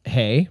said,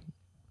 hey,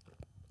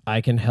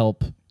 I can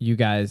help you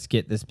guys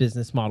get this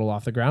business model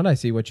off the ground. I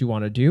see what you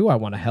want to do. I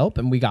want to help.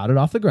 And we got it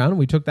off the ground. And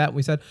we took that and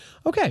we said,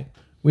 okay,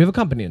 we have a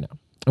company now.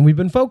 And we've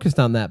been focused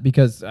on that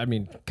because, I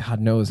mean, God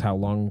knows how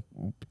long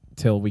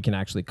till we can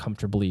actually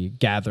comfortably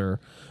gather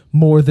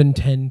more than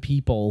 10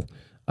 people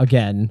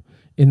again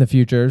in the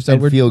future. So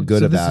And we're feel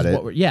good so this about is it,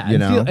 what we're- yeah, you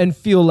know? and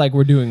feel like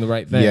we're doing the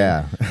right thing.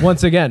 Yeah.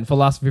 Once again,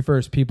 philosophy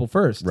first, people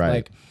first.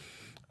 Right.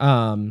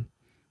 Like,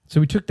 so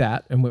we took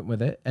that and went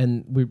with it,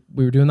 and we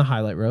were doing the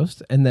highlight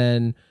roast, and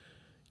then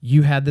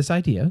you had this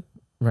idea,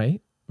 right,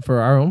 for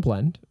our own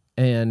blend,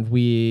 and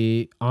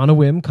we on a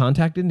whim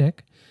contacted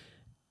Nick,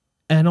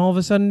 and all of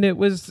a sudden it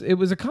was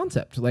a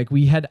concept. Like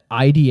we had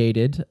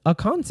ideated a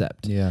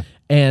concept. Yeah.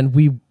 And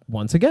we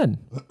once again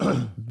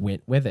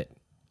went with it.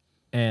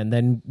 And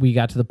then we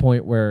got to the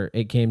point where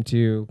it came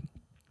to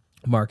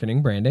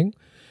marketing, branding,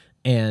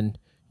 and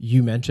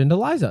you mentioned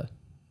Eliza,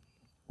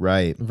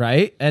 Right.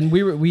 right? And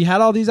we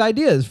had all these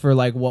ideas for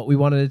like what we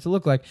wanted it to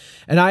look like.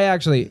 And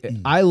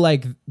I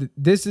like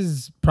this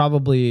is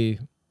probably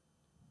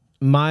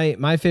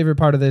my favorite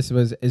part of this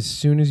was as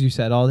soon as you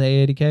said all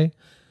day 80K,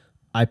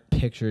 I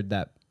pictured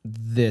that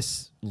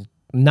this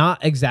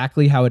not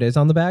exactly how it is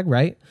on the bag,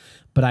 right?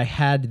 But I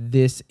had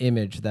this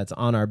image that's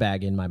on our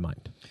bag in my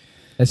mind.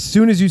 As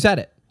soon as you said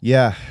it.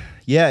 Yeah.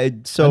 Yeah.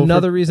 So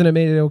another reason it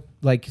made it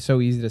like so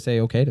easy to say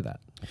okay to that.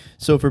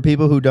 So for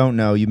people who don't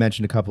know, you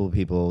mentioned a couple of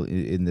people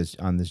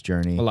on this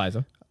journey.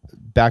 Eliza,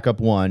 Backup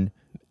one,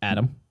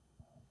 Adam,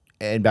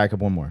 and backup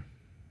one more.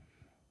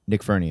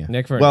 Nick Fernia.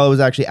 Nick Fernia. Well, it was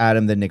actually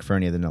Adam, then Nick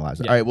Fernia, then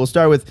Eliza. Yeah. All right, we'll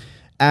start with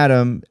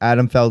Adam.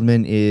 Adam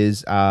Feldman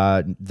is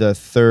the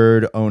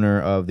third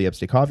owner of the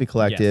Upstate Coffee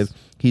Collective. Yes.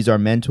 He's our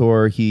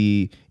mentor.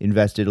 He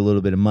invested a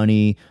little bit of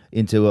money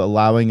into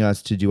allowing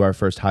us to do our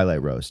first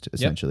highlight roast,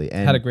 essentially. Yep.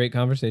 And Had a great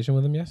conversation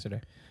with him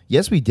yesterday.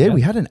 Yes, we did. Yeah.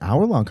 We had an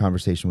hour-long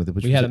conversation with it.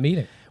 Which We was had a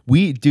meeting.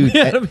 Dude,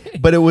 had a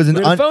meeting. but it was We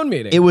had a phone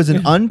meeting. It was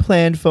an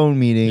unplanned phone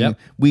meeting. Yep.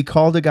 We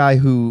called a guy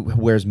who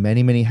wears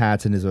many, many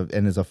hats and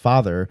is a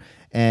father,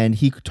 and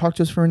he talked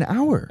to us for an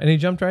hour. And he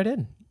jumped right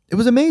in. It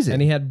was amazing.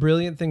 And he had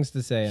brilliant things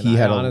to say. And He I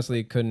had a-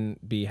 honestly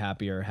couldn't be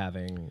happier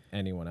having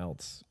anyone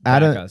else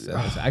Adam- back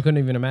us. I couldn't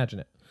even imagine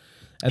it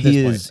at He this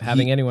is- point,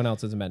 having he- anyone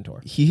else as a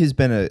mentor. He has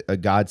been a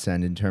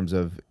godsend in terms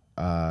of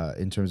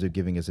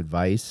giving us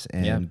advice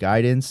and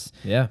guidance.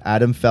 Yeah.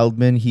 Adam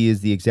Feldman, he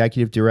is the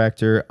executive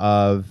director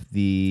of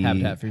the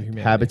Habitat for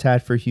Humanity.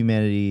 Habitat for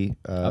Humanity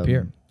Up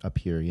here. Up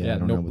here, yeah. Yeah, I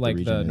don't know what like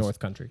the the region is. North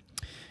Country.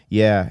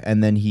 Yeah,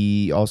 and then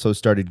he also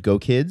started Go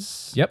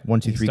Kids. Yep. 1,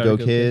 2, He 3 started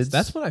Go Kids.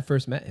 That's when I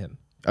first met him.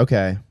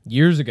 Okay.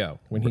 Years ago,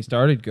 when he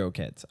started Go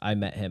Kids, I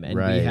met him, and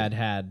Right. we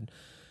had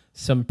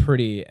some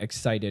pretty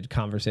excited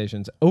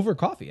conversations over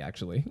coffee,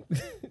 actually.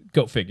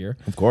 Go figure.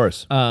 Of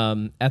course.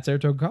 At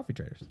Saratoga Coffee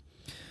Traders.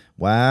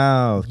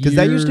 Wow. Because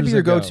that used to be Years your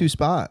ago. go-to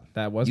spot.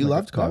 That was You my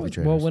loved go- that Coffee was-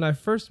 Traders. Well, when I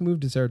first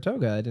moved to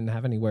Saratoga, I didn't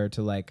have anywhere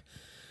to like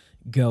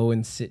go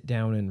and sit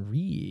down and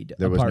read.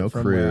 There was apart no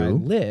from where I crew.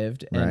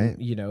 lived, and Right.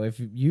 you know, if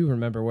you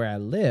remember where I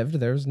lived,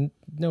 there's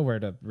nowhere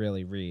to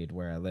really read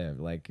where I lived.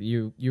 Like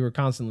you were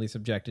constantly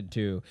subjected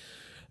to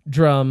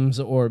drums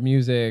or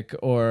music,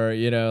 or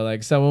you know,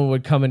 like someone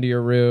would come into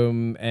your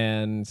room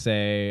and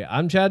say,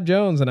 "I'm Chad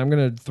Jones, and I'm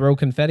gonna throw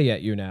confetti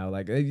at you now."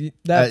 Like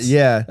that's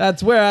yeah.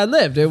 that's where I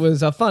lived. It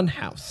was a fun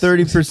house.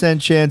 30%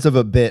 chance of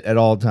a bit at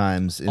all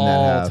times in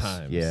all that house.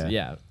 times.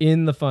 Yeah.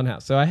 In the fun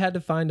house. So I had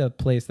to find a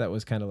place that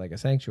was kind of like a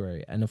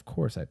sanctuary, and of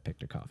course I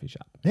picked a coffee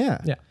shop. Yeah.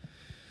 Yeah.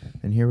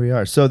 And here we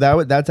are. So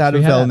that's Adam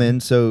we had Feldman.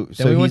 So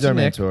we went he's to our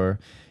Nick. mentor.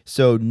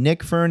 So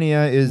Nick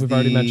Fernia is We've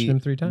already mentioned him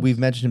 3 times. We've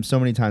mentioned him so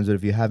many times, but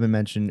if you haven't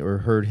mentioned or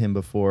heard him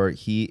before,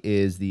 he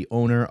is the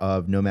owner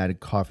of Nomadic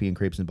Coffee and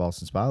Crepes in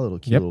Boston Spa, a little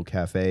cute Yep. little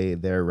cafe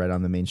there right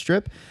on the main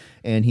strip.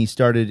 And he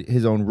started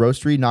his own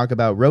roastery,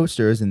 Knockabout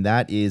Roasters, and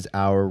that is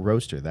our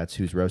roaster. That's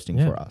who's roasting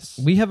Yeah. for us.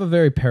 We have a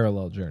very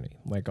parallel journey.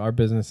 Like our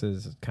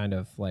businesses kind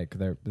of like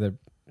they're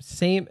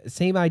same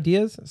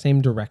ideas,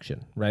 same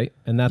direction, right?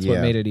 And that's what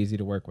Yeah. made it easy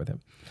to work with him.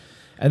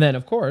 And then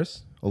of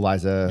course,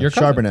 Eliza Your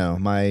cousin. Charbonneau,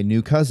 my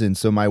new cousin.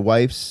 So my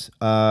wife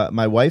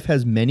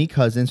has many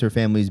cousins. Her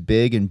family's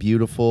big and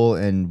beautiful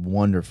and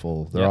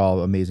wonderful. They're Yeah.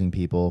 all amazing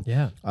people.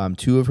 yeah.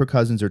 2 of her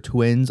cousins are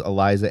twins,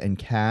 Eliza and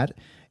Kat,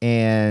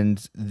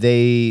 and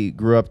they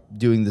grew up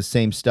doing the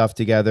same stuff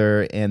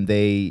together, and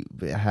they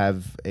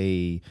have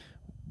a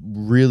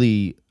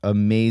really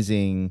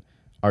amazing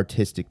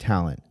artistic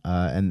talent.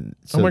 And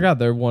so, Oh my God,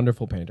 they're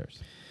wonderful painters.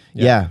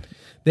 yeah,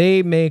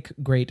 They make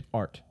great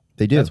art.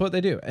 they do. That's what they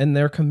do. And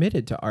they're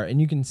committed to art.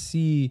 And you can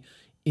see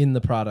in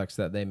the products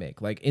that they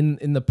make, like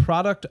in the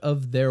product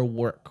of their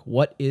work,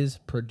 what is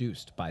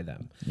produced by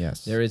them.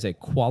 Yes. There is a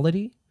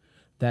quality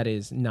that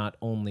is not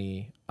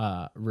only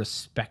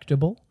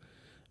respectable,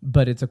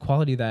 but it's a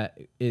quality that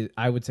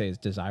I would say is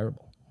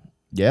desirable.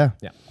 Yeah.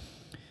 Yeah.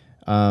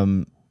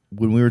 When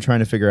we were trying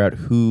to figure out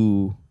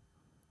who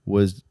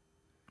was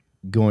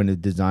going to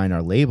design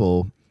our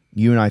label,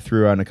 you and I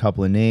threw out a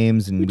couple of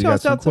names, and we got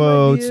tossed some out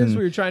quotes. ideas. And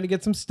We were trying to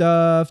get some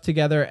stuff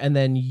together, and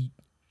then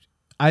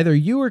either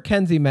you or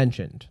Kenzie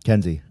mentioned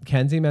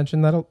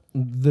that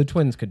the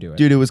twins could do it.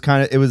 dude, it was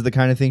the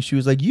kind of thing she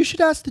was like, you should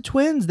ask the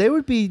twins. They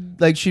would be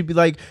like, she'd be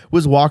like,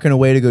 was walking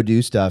away to go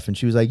do stuff, and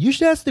she was like, you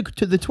should ask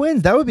the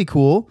twins. That would be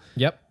cool.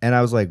 Yep. And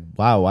I was like,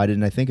 wow, why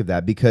didn't I think of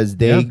that? Because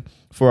they, Yeah.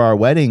 for our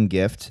wedding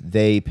gift,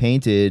 they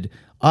painted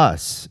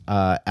us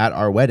at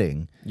our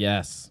wedding.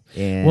 Yes.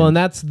 And Well, and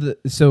that's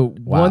Wow.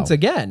 once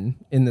again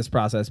in this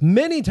process,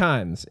 many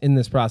times in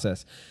this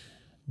process,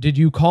 did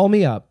you call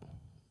me up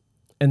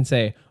and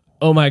say,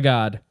 "Oh my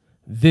God,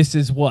 this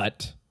is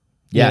what,"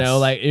 Yes. you know,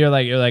 like you're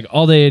like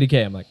all day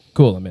 80K. I'm like,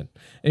 cool, I'm in.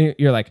 And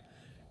you're like,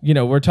 you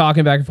know, we're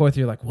talking back and forth.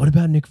 You're like, what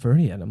about Nick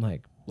Fernia? And I'm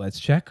like, let's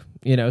check,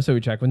 you know. So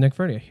we check with Nick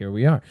Fernia. Here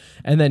we are.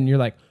 And then you're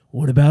like,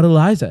 what about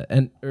Eliza?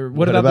 And or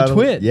what about the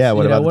twins? yeah,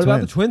 what You know, about the what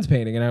about the twins? twins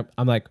painting? And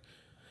I'm like,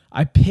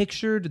 I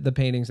pictured the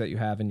paintings that you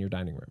have in your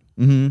dining room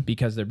Mm-hmm.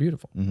 because they're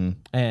beautiful. Mm-hmm.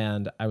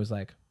 And I was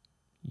like,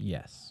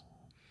 yes,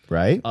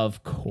 Right?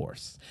 of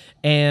course.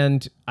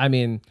 And I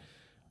mean,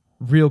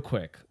 real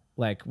quick,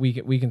 like we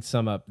can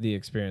sum up the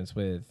experience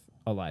with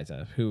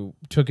Eliza, who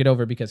took it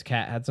over because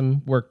Kat had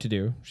some work to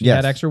do. She Yes.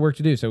 had extra work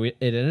to do. So it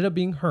ended up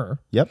being her.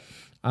 Yep.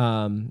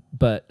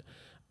 But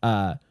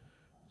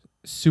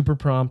super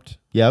prompt,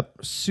 Yep.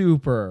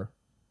 super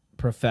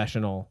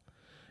professional.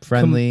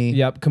 Friendly.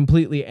 Yep,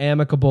 completely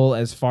amicable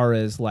as far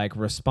as like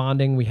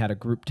responding. We had a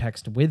group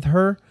text with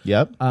her.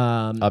 Yep.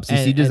 UpCC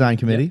UpCC Design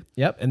Committee.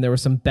 Yep, and there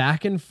was some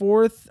back and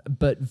forth,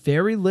 but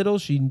very little.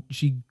 She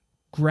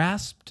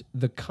grasped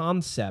the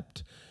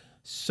concept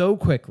so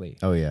quickly.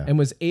 Oh, yeah. And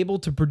was able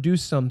to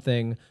produce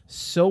something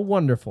so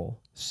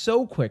wonderful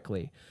so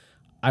quickly.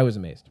 I was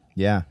amazed.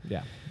 Yeah.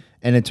 Yeah.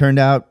 And it turned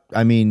out,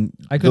 I mean,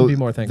 I couldn't be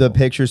more thankful. The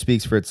picture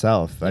speaks for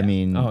itself. I Yeah.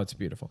 mean, oh, it's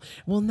beautiful.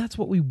 Well, and that's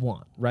what we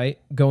want, right?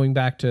 Going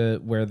back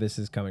to where this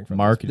is coming from,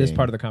 Marketing. this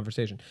part of the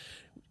conversation.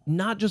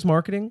 Not just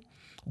marketing.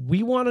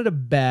 We wanted a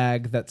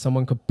bag that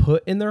someone could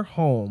put in their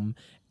home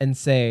and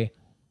say,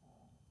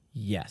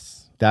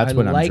 yes, That's I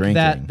what I'm like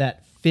drinking.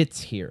 that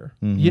fits here.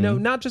 You know,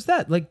 not just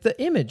that, like the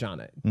image on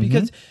it,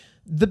 because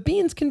the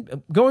beans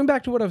can, going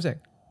back to what I was saying,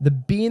 the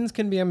beans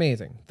can be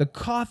amazing. The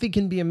coffee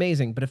can be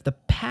amazing. But if the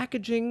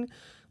packaging,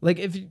 like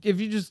if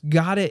you just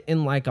got it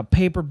in like a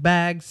paper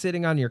bag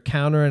sitting on your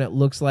counter and it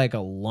looks like a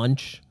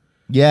lunch,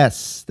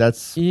 Yes,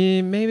 that's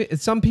maybe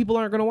some people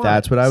aren't going to want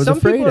That's it. what I was some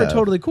afraid people are of.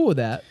 totally cool with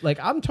that. Like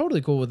I'm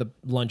totally cool with a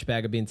lunch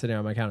bag of beans sitting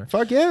on my counter.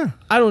 fuck yeah.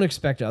 I don't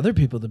expect other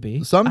people to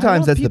be. I Sometimes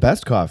want that's the people-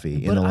 best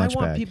coffee in but a lunch I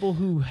want bag. people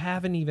who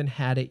haven't even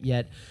had it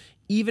yet,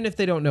 even if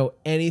they don't know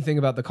anything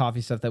about the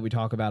coffee stuff that we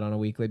talk about on a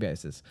weekly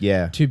basis.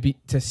 Yeah.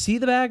 To see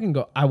the bag and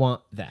go, I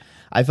want that.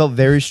 I felt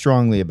very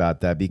strongly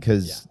about that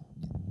because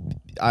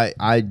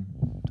I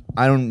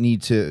don't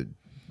need to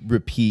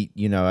repeat,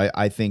 you know,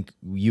 I think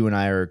you and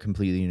I are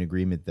completely in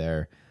agreement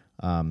there.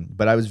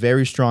 But I was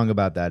very strong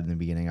about that in the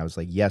beginning. I was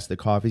like, yes, the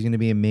coffee's going to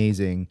be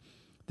amazing.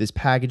 This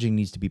packaging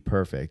needs to be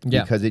perfect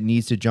because it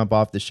needs to jump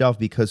off the shelf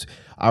because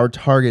our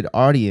target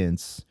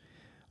audience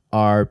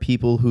are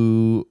people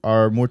who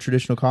are more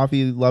traditional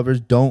coffee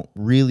lovers, don't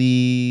really,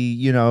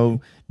 you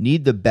know,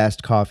 need the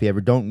best coffee ever,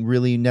 don't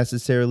really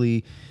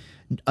necessarily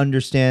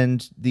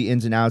understand the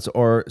ins and outs,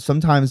 or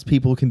sometimes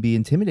people can be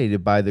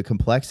intimidated by the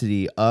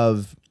complexity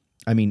of,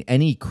 I mean,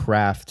 any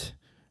craft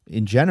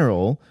in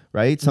general,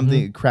 right?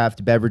 Something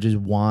craft beverages,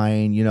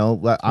 wine, you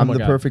know, I'm my the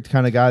God. perfect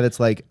kind of guy that's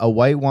like a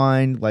white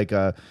wine, like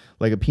a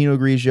Pinot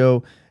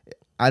Grigio.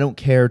 I don't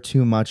care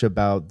too much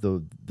about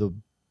the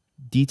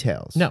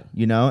details. No.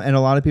 You know, and a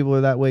lot of people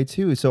are that way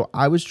too. So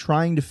I was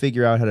trying to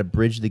figure out how to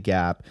bridge the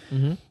gap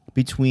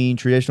between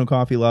traditional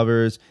coffee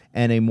lovers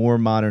and a more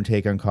modern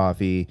take on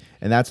coffee.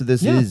 And that's what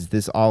this is.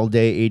 This all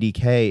day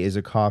 80K is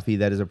a coffee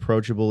that is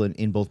approachable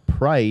in both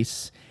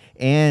price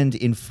and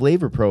in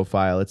flavor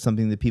profile. It's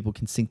something that people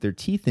can sink their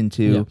teeth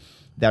into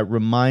that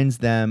reminds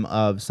them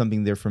of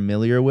something they're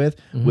familiar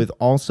with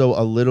also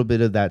a little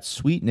bit of that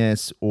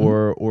sweetness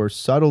or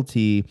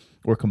subtlety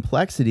or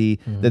complexity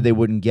that they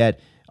wouldn't get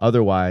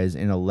otherwise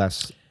in a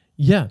less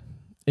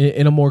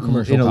in a more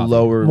commercial in a coffee.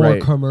 lower more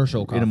right,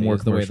 commercial coffee in a more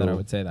is the way that I commercial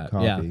would say that.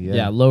 coffee,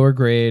 Yeah, lower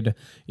grade,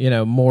 you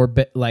know, more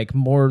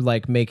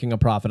like making a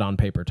profit on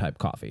paper type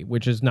coffee,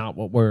 which is not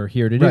what we're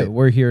here to do. Right.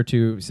 We're here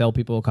to sell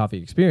people a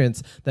coffee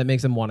experience that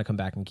makes them want to come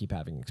back and keep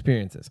having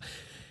experiences.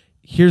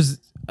 Here's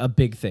a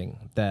big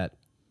thing that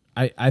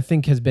I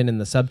think has been in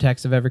the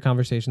subtext of every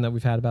conversation that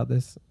we've had about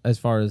this as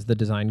far as the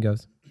design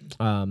goes.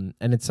 And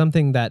it's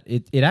something that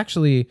it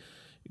actually,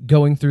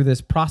 going through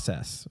this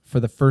process for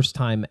the first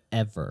time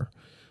ever,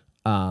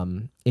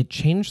 it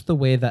changed the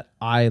way that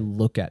I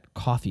look at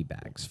coffee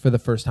bags for the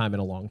first time in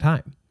a long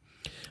time.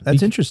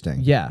 That's interesting.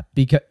 Yeah,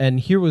 and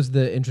here was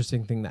the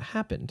interesting thing that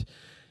happened.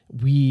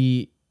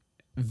 We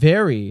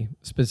very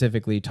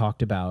specifically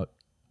talked about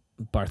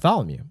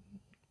Bartholomew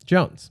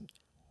Jones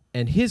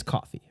and his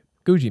coffee,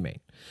 Gucci Mane,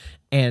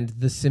 and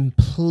the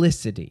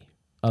simplicity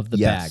of the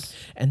bag.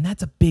 And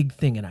that's a big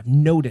thing, and I've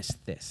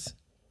noticed this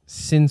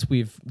since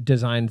we've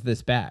designed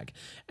this bag.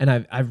 And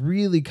I've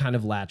really kind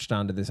of latched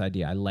onto this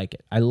idea. I like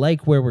it. I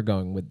like where we're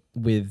going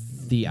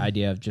with the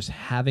idea of just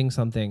having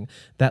something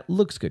that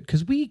looks good.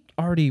 Because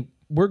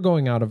we're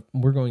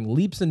going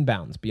leaps and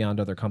bounds beyond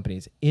other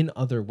companies in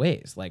other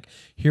ways. Like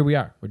here we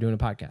are, we're doing a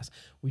podcast.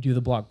 We do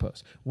the blog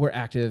post. We're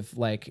active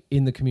like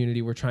in the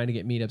community. We're trying to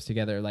get meetups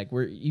together. Like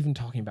we're even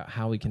talking about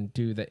how we can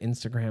do the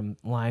Instagram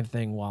live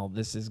thing while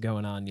this is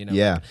going on, you know?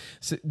 Yeah. Like,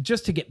 so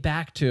just to get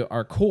back to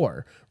our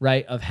core,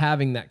 right, of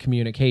having that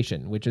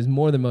communication, which is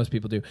more than most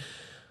people do.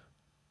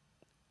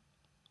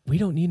 We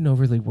don't need an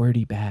overly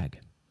wordy bag.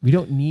 We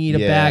don't need a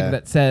bag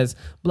that says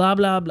blah,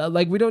 blah, blah.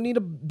 Like, we don't need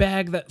a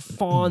bag that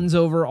fawns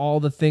over all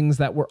the things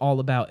that we're all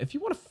about. If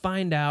you want to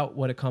find out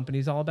what a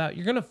company's all about,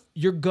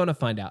 you're gonna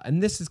find out.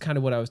 And this is kind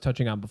of what I was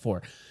touching on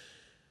before.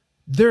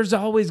 There's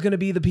always going to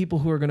be the people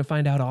who are going to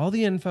find out all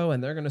the info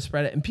and they're going to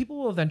spread it. And people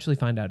will eventually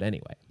find out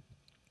anyway.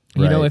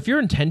 You know, if your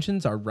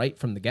intentions are right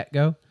from the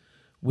get-go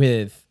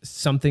with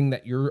something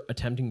that you're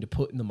attempting to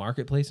put in the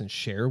marketplace and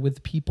share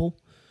with people,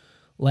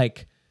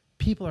 like,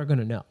 people are going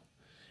to know.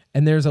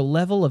 And there's a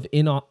level of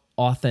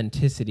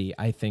inauthenticity,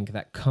 I think,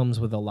 that comes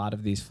with a lot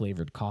of these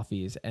flavored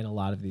coffees and a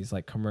lot of these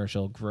like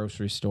commercial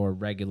grocery store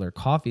regular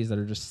coffees that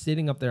are just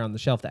sitting up there on the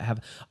shelf that have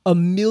a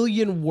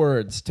million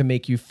words to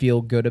make you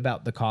feel good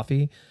about the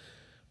coffee.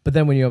 But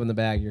then when you open the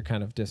bag, you're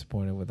kind of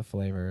disappointed with the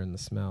flavor and the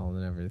smell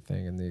and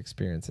everything, and the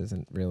experience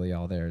isn't really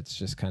all there. It's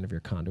just kind of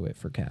your conduit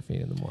for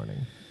caffeine in the morning.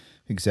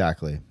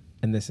 Exactly.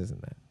 And this isn't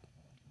that.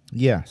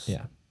 Yes.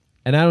 Yeah.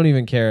 And I don't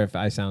even care if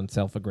I sound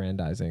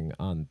self-aggrandizing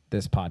on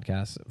this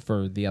podcast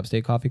for the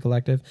Upstate Coffee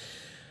Collective.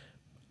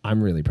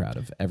 I'm really proud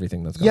of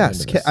everything that's gone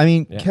into this. I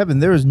mean, Kevin,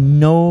 there's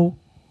no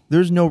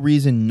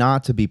reason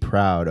not to be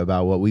proud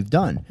about what we've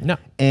done. No.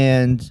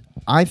 And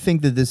I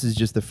think that this is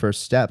just the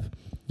first step.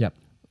 Yep.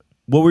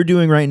 What we're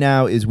doing right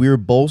now is we're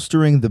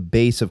bolstering the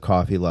base of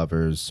coffee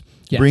lovers,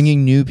 Yes.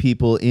 bringing new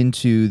people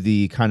into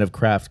the kind of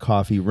craft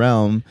coffee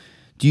realm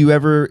do you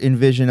ever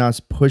envision us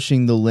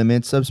pushing the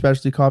limits of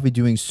specialty coffee,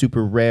 doing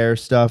super rare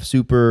stuff,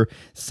 super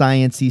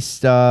sciencey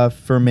stuff,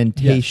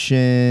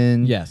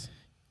 fermentation? Yes,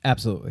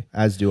 absolutely.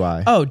 As do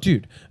I. Oh,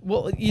 dude.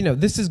 Well,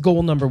 this is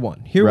goal number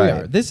 1. Here we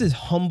Right. are. This is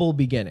humble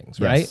beginnings,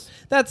 Yes. right?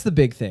 That's the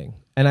big thing.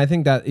 And I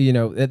think that,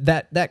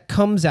 that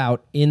comes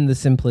out in the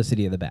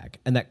simplicity of the bag,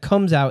 and that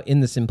comes out in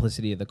the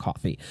simplicity of the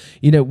coffee.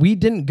 We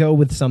didn't go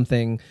with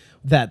something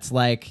that's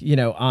like,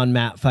 on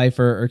Matt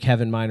Pfeiffer or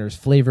Kevin Miner's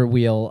flavor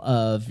wheel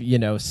of,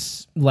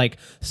 like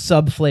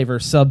sub flavor,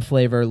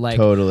 like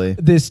Totally.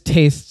 this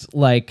tastes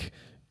like,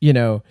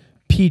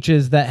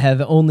 peaches that have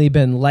only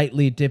been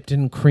lightly dipped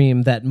in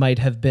cream that might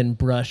have been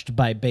brushed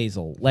by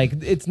basil. Like,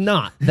 it's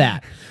not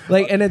that.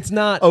 Like, and it's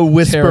not A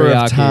whisper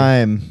teriyaki. of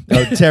time.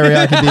 Oh,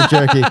 teriyaki beef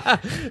jerky.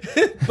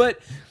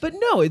 But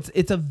no,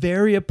 it's a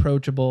very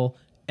approachable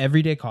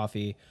everyday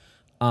coffee.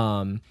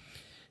 And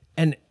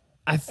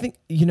I think,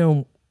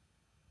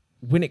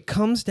 when it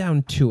comes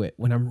down to it,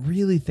 when I'm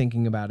really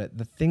thinking about it,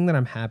 the thing that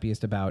I'm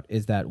happiest about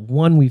is that,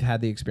 one, we've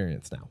had the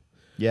experience now.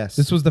 Yes.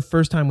 This was the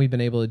first time we've been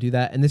able to do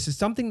that. And this is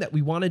something that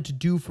we wanted to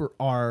do for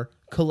our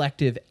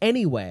collective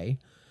anyway.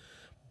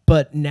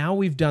 But now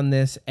we've done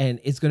this,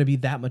 and it's going to be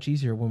that much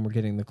easier when we're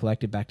getting the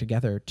collective back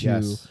together to...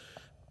 Yes.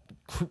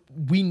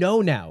 We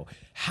know now,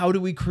 how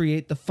do we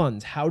create the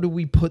funds? How do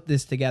we put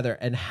this together?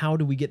 And how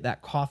do we get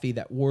that coffee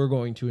that we're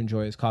going to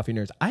enjoy as coffee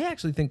nerds? I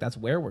actually think that's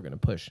where we're going to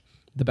push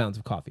the bounds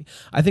of coffee.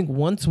 I think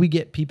once we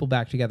get people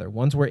back together,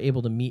 once we're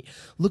able to meet,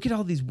 look at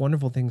all these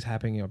wonderful things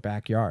happening in our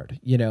backyard.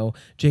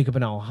 Jacob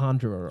and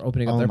Alejandro are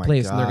opening up Oh their my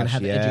place, and they're going to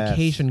gosh, have yes.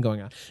 education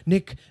going on.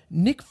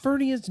 Nick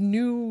Fernia's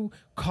new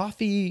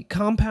coffee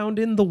compound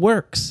in the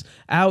works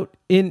out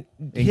in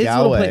his little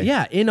Galway. place.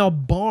 Yeah, in a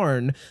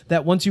barn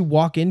that once you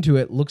walk into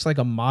it looks like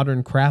a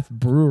modern craft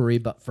brewery,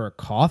 but for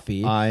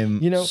coffee. I'm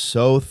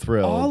so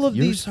thrilled. all of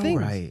You're these so things.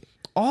 right.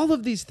 All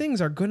of these things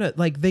are gonna,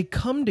 like, they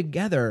come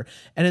together,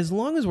 and as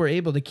long as we're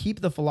able to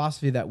keep the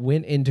philosophy that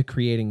went into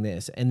creating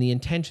this and the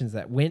intentions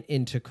that went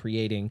into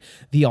creating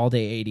the All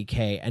Day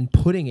 80K and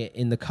putting it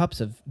in the cups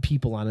of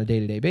people on a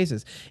day-to-day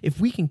basis, if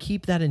we can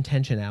keep that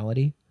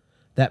intentionality,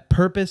 that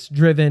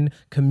purpose-driven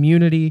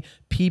community,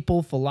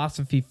 people,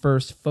 philosophy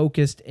first,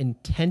 focused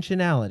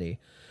intentionality,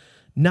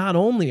 not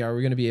only are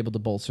we going to be able to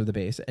bolster the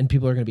base and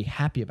people are going to be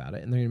happy about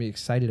it and they're going to be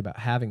excited about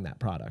having that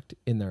product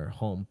in their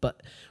home,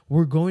 but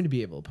we're going to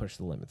be able to push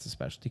the limits of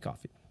specialty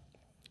coffee.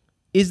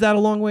 Is that a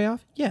long way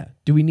off? Yeah.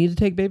 Do we need to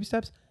take baby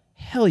steps?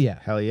 Hell yeah.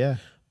 Hell yeah.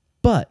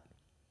 But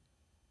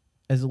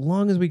as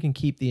long as we can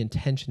keep the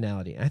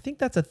intentionality, and I think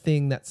that's a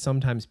thing that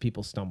sometimes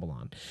people stumble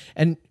on.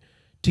 And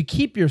to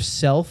keep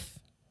yourself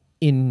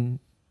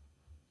in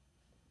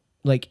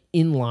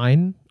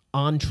line,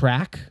 on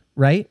track,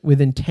 right, with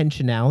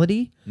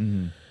intentionality,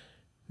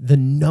 the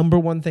number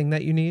one thing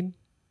that you need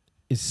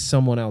is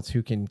someone else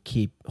who can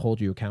hold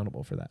you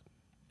accountable for that.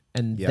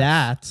 And Yes.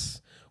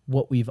 that's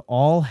what we've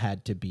all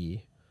had to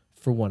be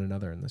for one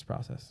another in this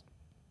process.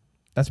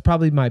 That's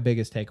probably my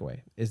biggest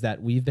takeaway, is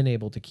that we've been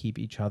able to keep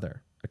each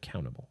other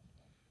accountable.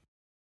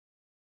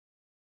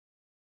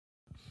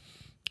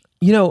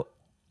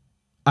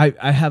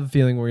 I have a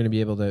feeling we're going to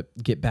be able to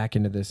get back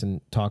into this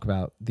and talk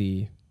about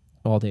the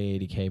All Day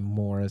 80K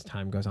more as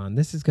time goes on.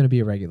 This is going to be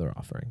a regular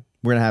offering.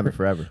 We're gonna have it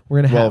forever. We're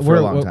gonna have for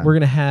a long time. We're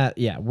gonna have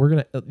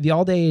the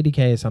All Day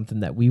 80K is something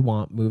that we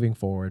want moving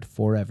forward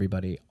for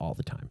everybody all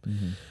the time.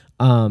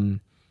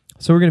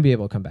 So we're gonna be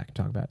able to come back and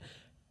talk about it.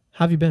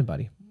 How have you been,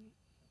 buddy?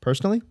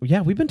 Personally,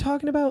 Yeah, we've been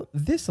talking about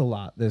this a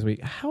lot this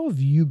week. How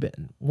have you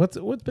been? What's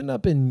been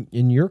up in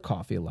your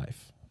coffee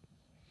life?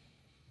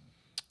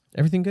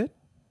 Everything good?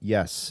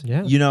 yes.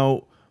 Yeah.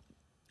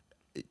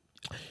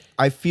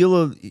 I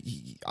feel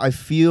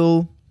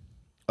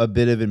a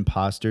bit of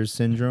imposter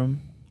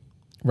syndrome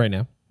Right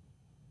now?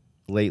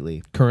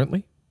 lately.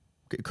 Currently?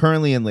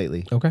 Currently and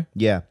lately. Okay.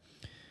 Yeah.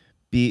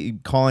 Be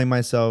calling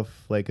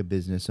myself like a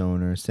business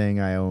owner, saying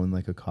I own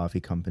like a coffee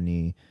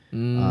company.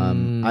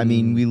 I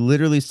mean, we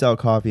literally sell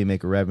coffee and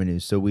make a revenue.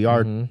 So we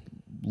are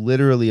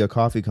literally a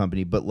coffee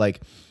company, but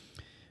like,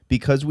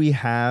 because we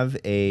have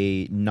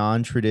a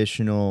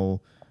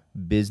non-traditional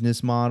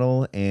business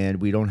model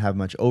and we don't have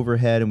much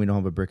overhead and we don't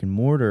have a brick and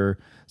mortar,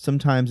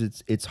 sometimes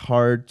it's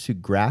hard to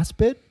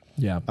grasp it.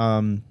 Yeah.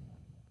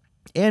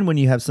 And when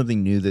you have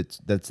something new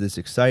that's this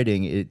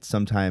exciting, it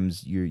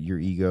sometimes your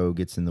ego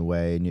gets in the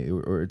way, and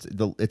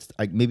it's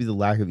like maybe the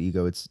lack of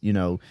ego. It's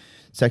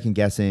second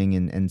guessing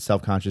and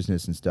self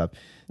consciousness and stuff.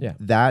 Yeah.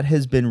 That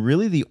has been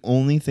really the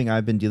only thing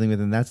I've been dealing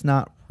with, and that's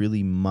not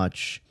really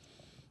much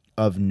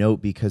of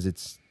note because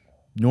it's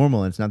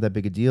normal and it's not that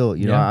big a deal.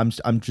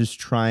 I'm just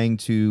trying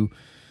to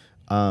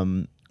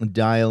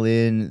dial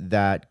in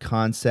that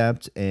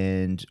concept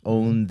and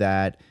own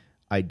that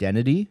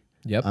identity.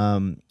 Yep.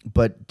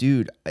 But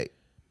dude,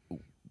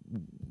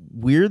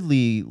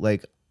 weirdly,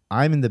 like,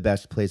 I'm in the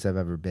best place I've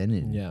ever been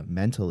in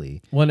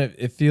mentally. One,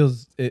 it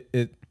feels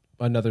it.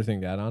 Another thing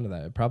to add on to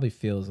that, it probably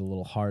feels a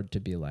little hard to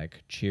be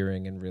like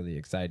cheering and really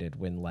excited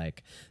when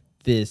like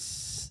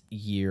this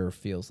year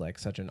feels like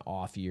such an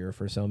off year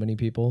for so many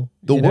people.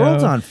 The you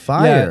world's know? on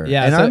fire.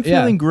 Yeah, and so- I'm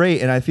feeling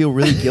great, and I feel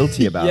really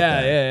guilty about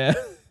yeah, that.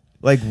 yeah.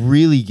 Like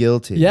really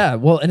guilty. Yeah,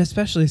 well, and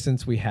especially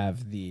since we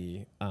have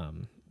the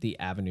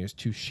avenues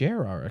to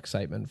share our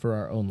excitement for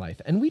our own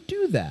life, and we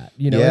do that,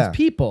 you know, Yeah. as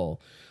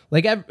people.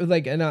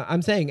 And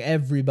I'm saying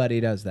everybody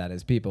does that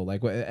as people.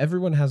 Like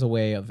everyone has a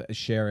way of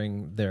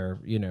sharing their,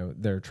 you know,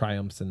 their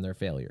triumphs and their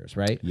failures,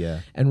 right? Yeah.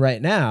 And right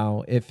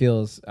now, it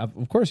feels,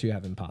 of course, you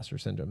have imposter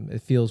syndrome.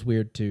 It feels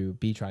weird to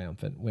be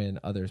triumphant when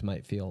others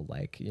might feel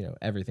like, you know,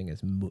 everything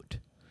is moot.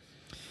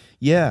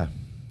 Yeah.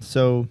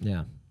 So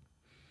Yeah.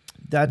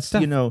 that's,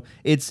 tough. you know,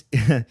 it's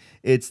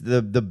it's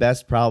the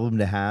best problem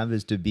to have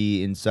is to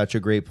be in such a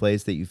great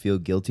place that you feel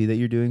guilty that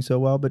you're doing so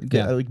well. But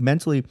Yeah. like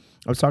mentally,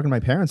 I was talking to my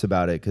parents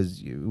about it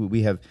because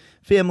we have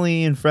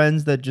family and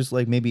friends that just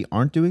like maybe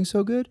aren't doing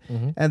so good.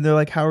 Mhm. And they're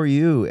like, how are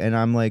you? And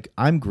I'm like,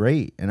 I'm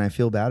great. And I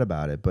feel bad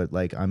about it. But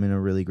like, I'm in a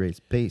really great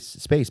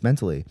space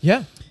mentally.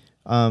 Yeah.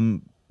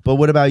 But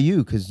what about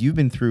you? Because you've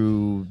been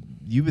through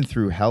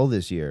hell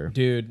this year.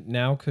 Dude,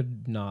 now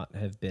could not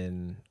have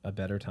been a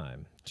better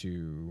time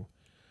to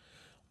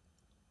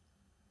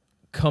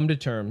come to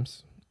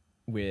terms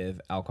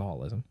with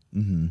alcoholism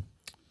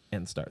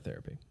and start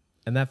therapy.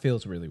 And that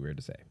feels really weird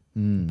to say.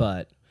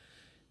 But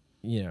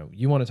you know,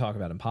 you want to talk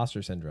about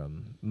imposter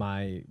syndrome.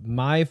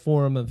 My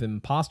form of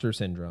imposter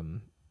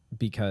syndrome,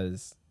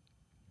 because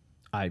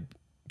I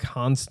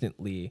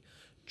constantly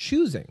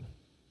choosing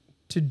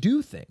to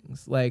do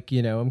things. Like,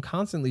 you know, I'm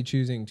constantly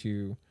choosing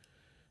to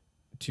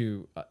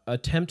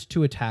attempt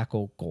to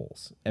tackle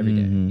goals every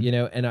day, you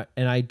know, and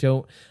I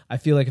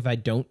feel like if I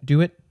don't do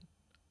it,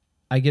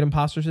 I get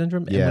imposter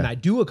syndrome. And Yeah. when I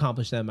do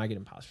accomplish them, I get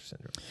imposter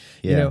syndrome,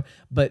 Yeah. you know,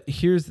 but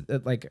here's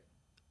like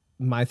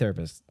my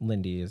therapist,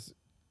 Lindy,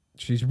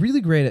 she's really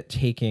great at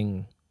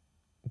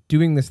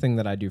doing this thing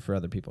that I do for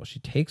other people. She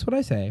takes what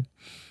I say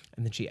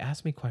and then she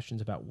asks me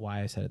questions about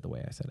why I said it the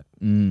way I said it,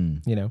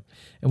 you know,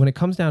 and when it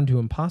comes down to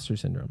imposter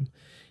syndrome,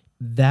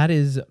 that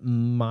is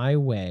my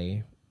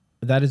way.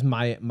 That is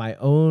my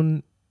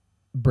own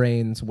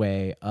brain's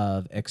way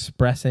of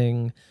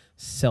expressing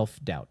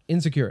self-doubt,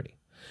 insecurity.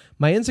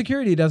 My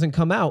insecurity doesn't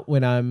come out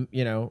when I'm,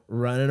 you know,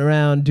 running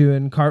around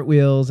doing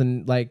cartwheels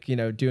and like, you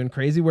know, doing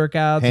crazy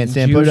workouts, and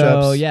Handstand judo,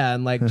 push-ups. yeah,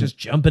 and like just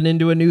jumping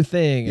into a new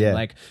thing Yeah. and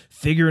like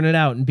figuring it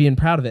out and being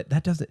proud of it.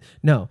 That doesn't.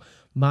 No,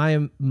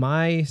 my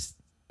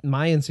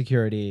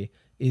insecurity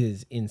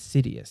is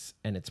insidious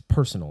and it's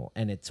personal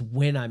and it's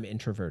when I'm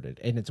introverted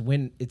and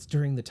it's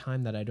during the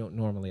time that I don't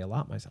normally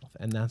allot myself.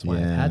 And that's why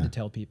I've had Yeah. to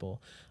tell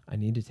people I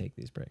need to take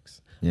these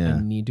breaks. Yeah.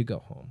 I need to go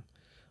home.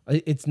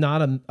 It's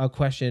not a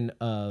question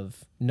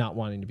of not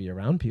wanting to be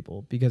around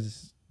people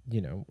because,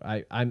 you know,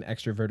 I'm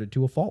extroverted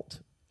to a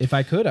fault. If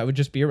I could, I would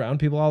just be around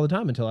people all the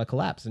time until I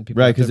collapse and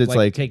people Right, have to, 'cause it's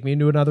like- take me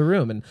into another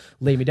room and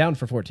lay me down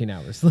for 14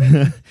 hours.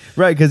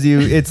 Right, because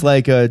it's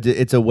like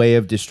it's a way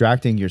of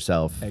distracting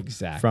yourself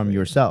Exactly. from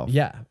yourself.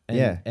 Yeah. And,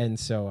 Yeah. And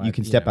so You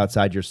can step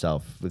outside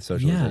yourself with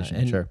socialization.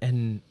 and, Sure.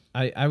 And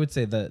I would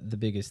say the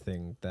biggest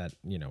thing that,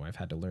 you know, I've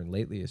had to learn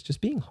lately is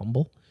just being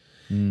humble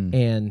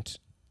and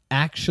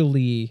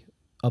actually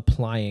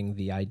applying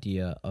the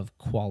idea of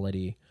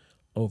quality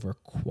over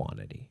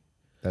quantity.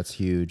 That's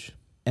huge.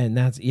 And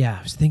that's, yeah,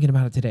 I was thinking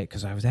about it today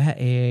because I was at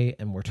AA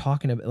and we're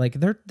talking about, like,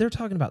 they're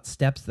talking about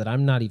steps that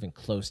I'm not even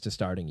close to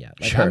starting yet.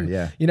 Like, Sure, I'm,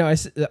 yeah. You know,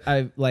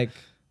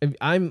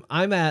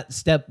 I'm at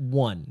step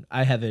 1.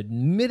 I have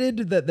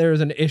admitted that there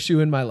is an issue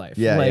in my life.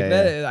 Yeah, like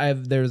yeah,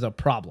 there's a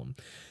problem.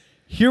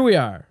 Here we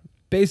are.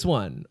 Base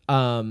 1.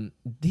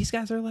 These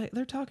guys are like,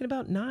 they're talking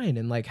about 9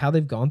 and like how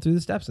they've gone through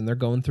the steps and they're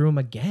going through them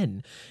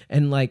again.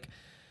 And like,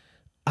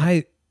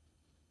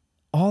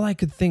 all I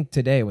could think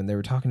today when they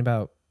were talking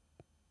about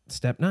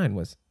step 9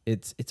 was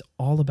it's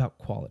all about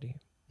quality.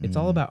 It's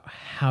all about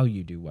how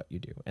you do what you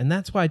do. And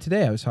that's why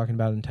today I was talking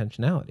about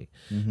intentionality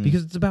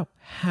because it's about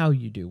how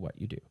you do what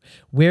you do.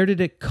 Where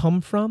did it come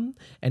from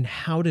and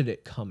how did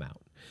it come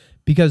out?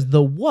 Because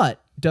the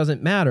what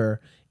doesn't matter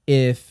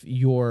if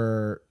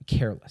you're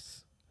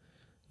careless.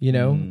 You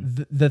know,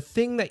 the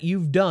thing that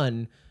you've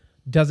done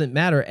doesn't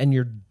matter. And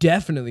you're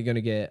definitely going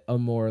to get a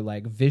more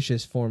like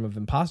vicious form of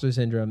imposter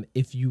syndrome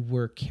if you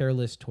were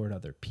careless toward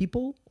other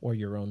people or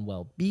your own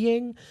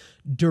well-being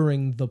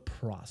during the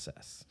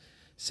process.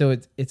 So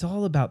it's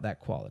all about that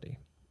quality.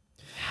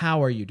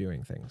 How are you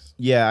doing things?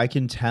 Yeah, I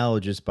can tell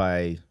just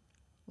by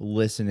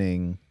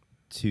listening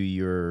to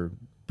your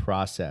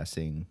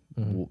processing,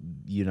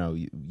 you know,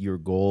 your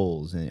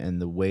goals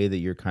and the way that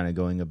you're kind of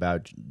going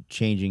about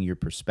changing your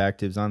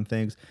perspectives on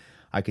things.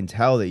 I can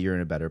tell that you're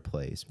in a better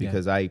place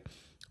because I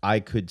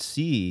could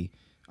see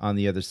on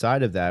the other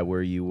side of that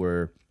where you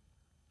were,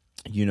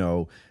 you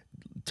know,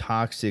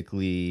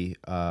 toxically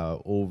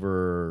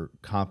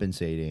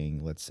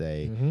overcompensating, let's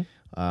say.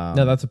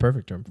 No, that's a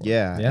perfect term for it.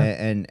 Yeah.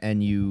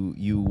 And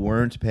you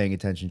weren't paying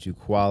attention to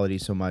quality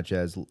so much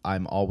as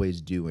I'm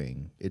always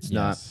doing. It's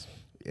not,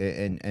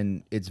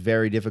 and it's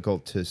very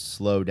difficult to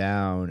slow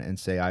down and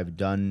say I've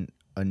done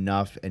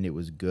enough and it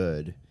was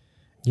good,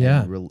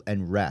 Yeah.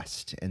 and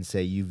rest and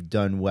say, you've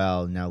done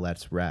well, now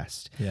let's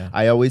rest. Yeah.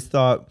 I always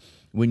thought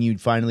when you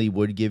finally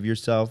would give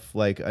yourself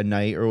like a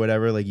night or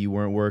whatever, like you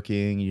weren't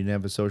working, you didn't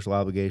have a social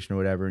obligation or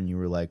whatever, and you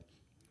were like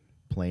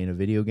playing a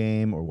video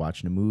game or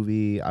watching a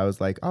movie, I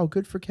was like, oh,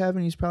 good for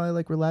Kevin. He's probably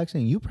like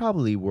relaxing. You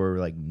probably were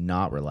like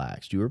not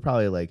relaxed. You were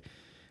probably like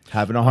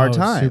having a hard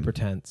time. Super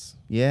tense.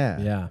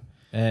 Yeah. Yeah.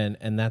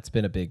 And that's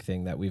been a big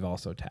thing that we've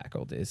also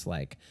tackled is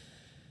like,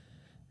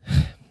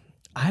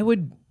 I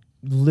would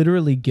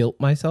literally guilt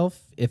myself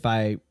if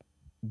I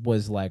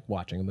was like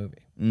watching a movie.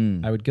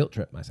 I would guilt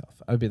trip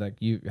myself. I would be like,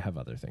 you have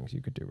other things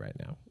you could do right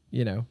now,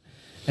 you know?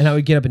 And I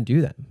would get up and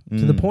do them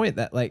to the point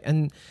that like,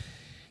 and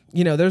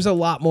you know, there's a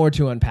lot more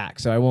to unpack,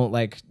 so I won't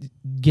like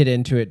get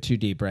into it too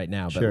deep right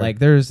now, but like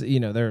there's, you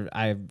know,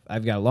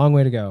 I've got a long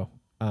way to go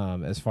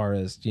as far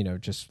as, you know,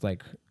 just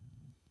like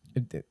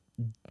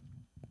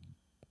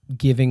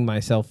giving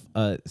myself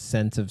a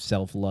sense of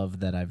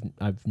self-love that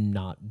I've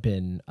not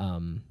been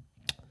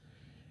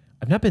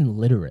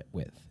literate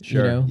with.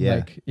 Sure. You know? Yeah.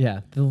 Like, yeah,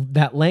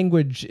 that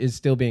language is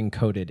still being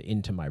coded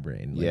into my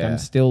brain. Like, Yeah. I'm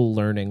still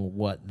learning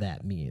what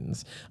that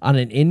means on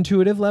an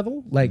intuitive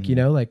level, like, you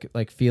know,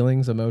 like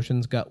feelings,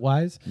 emotions, gut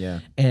wise. Yeah.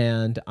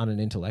 And on an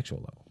intellectual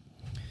level.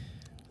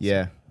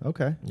 Yeah.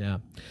 Okay. Yeah.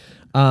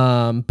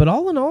 But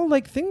all in all,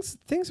 like things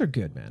are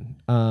good, man.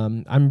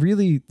 I'm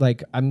really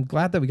like, I'm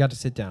glad that we got to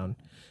sit down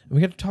and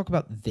we got to talk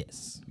about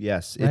this.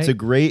 Yes.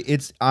 Right?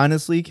 It's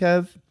honestly,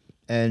 Kev,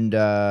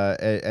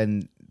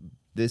 and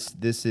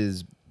this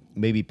is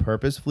maybe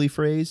purposefully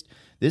phrased.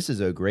 This is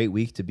a great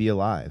week to be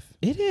alive.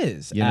 It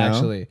is, You know?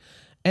 actually.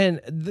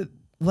 And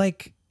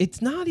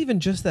it's not even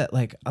just that,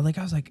 like I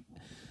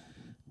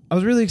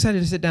was really excited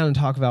to sit down and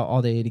talk about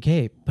All Day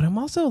 80K, but I'm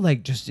also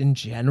like, just in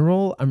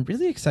general, I'm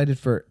really excited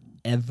for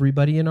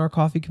everybody in our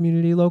coffee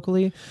community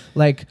locally.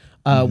 Like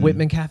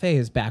Whitman Cafe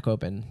is back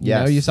open. You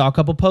know, you saw a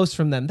couple posts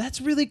from them. That's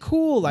really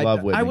cool.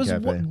 Love Whitman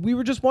Cafe. We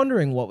were just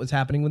wondering what was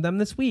happening with them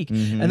this week.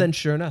 And then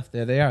sure enough,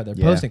 there they are. They're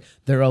Yeah. posting.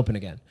 They're open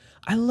again.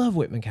 I love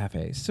Whitman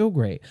Cafe. So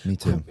great. Me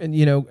too. And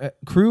you know,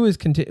 Crew is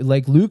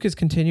like Luke is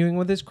continuing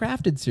with his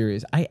crafted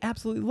series. I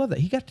absolutely love that.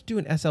 He got to do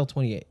an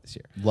SL28 this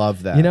year.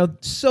 Love that. You know,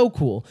 so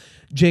cool.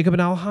 Jacob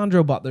and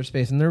Alejandro bought their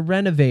space and they're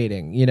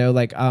renovating. You know,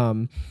 like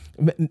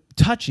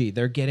Touchy,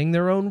 they're getting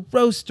their own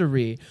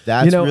roastery.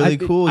 That's you know, really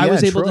cool. I Yeah,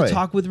 was able Troy. to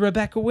talk with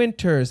Rebecca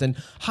Winters, and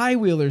High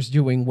Wheeler's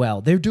doing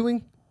well. They're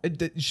doing.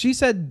 She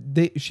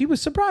said she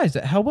was surprised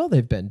at how well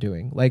they've been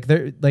doing. Like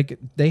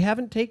they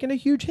haven't taken a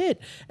huge hit,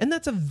 and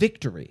that's a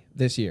victory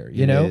this year.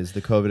 You know, the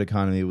COVID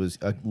economy was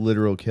a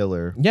literal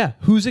killer. yeah,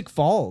 Hoosick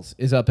Falls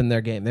is up in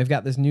their game. They've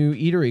got this new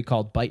eatery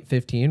called Bite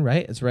 15,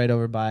 right? It's right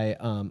over by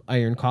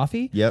Iron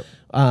Coffee. Yep.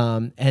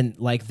 And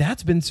like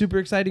that's been super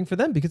exciting for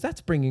them because that's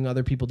bringing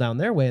other people down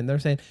their way, and they're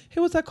saying,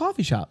 "Hey, what's that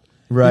coffee shop?"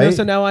 Right. You know,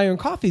 so now Iron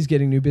Coffee's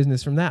getting new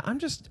business from that. I'm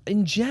just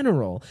in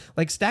general,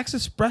 like Stacks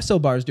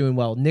Espresso Bar's doing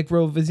well. Nick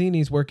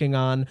Rovazini's working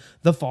on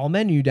the fall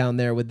menu down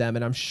there with them,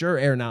 and I'm sure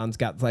Ernon's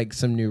got like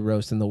some new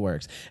roast in the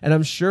works, and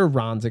I'm sure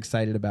Ron's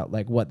excited about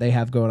like what they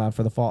have going on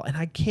for the fall, and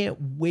I can't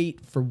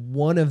wait for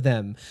one of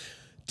them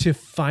to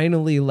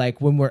finally, like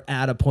when we're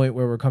at a point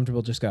where we're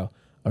comfortable, just go,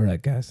 all right,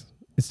 guys,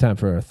 it's time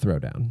for a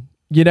throwdown.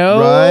 You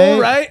know,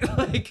 right?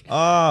 Like,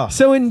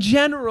 so in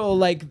general,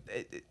 like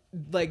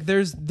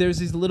there's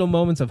these little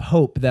moments of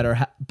hope that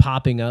are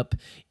popping up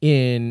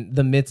in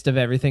the midst of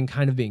everything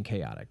kind of being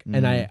chaotic.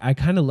 And I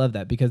kind of love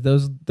that because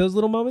those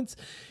little moments,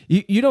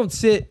 you don't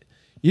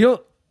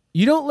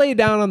lay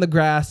down on the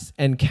grass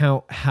and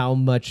count how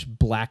much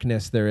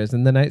blackness there is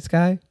in the night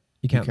sky.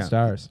 You count the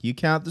stars. You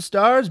count the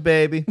stars,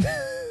 baby.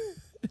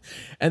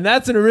 And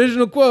that's an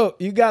original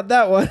quote. You got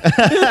that one.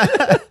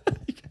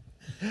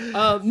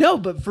 No,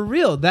 but for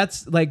real,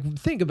 that's like,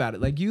 think about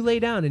it. Like you lay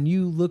down and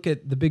you look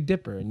at the Big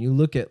Dipper and you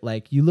look at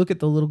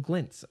the little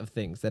glints of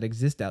things that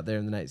exist out there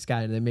in the night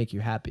sky and they make you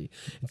happy.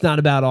 It's not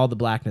about all the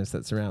blackness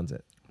that surrounds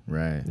it.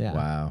 Right. Yeah.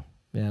 Wow.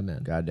 Yeah,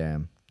 man.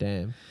 Goddamn.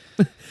 Damn.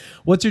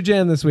 What's your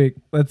jam this week?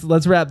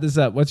 Let's wrap this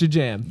up. What's your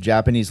jam?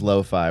 Japanese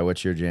lo-fi.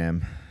 What's your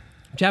jam?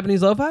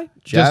 Japanese lo-fi?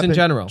 Just in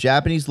general.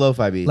 Japanese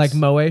lo-fi beats. Like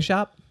Moe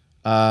Shop?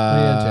 What are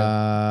you into? What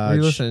are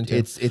you listening to?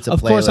 It's a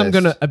Of course, I'm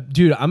playlist. gonna,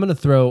 dude. I'm gonna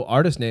throw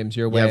artist names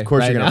your way. Yeah, of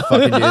course right you're gonna now.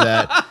 fucking do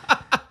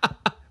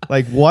that.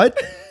 Like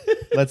what?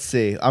 Let's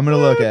see. I'm gonna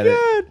look at it.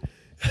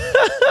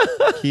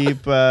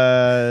 Keep.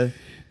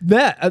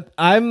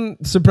 I'm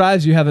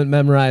surprised you haven't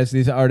memorized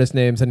these artist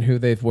names and who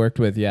they've worked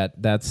with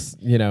yet. That's,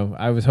 you know,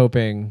 I was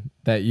hoping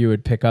that you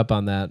would pick up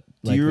on that.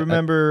 Do you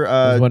remember?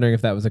 I was wondering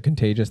if that was a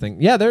contagious thing.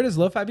 Yeah, there it is.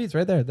 Lo-fi beats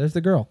right there. There's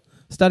the girl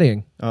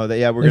studying. Oh, we're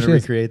There gonna she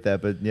is. recreate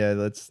that, but yeah,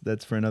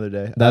 that's for another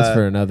day. That's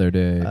for another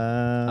day.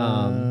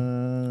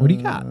 What do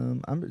you got?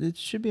 It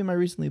should be in my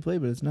recently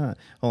played, but it's not.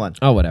 Hold on.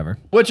 Oh, whatever.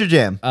 What's your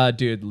jam?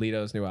 Dude,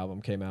 Lito's new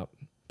album came out.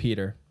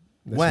 Peter.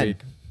 This When? week.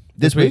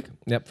 This week?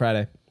 Yep,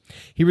 Friday.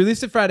 He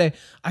released it Friday.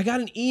 I got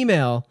an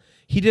email.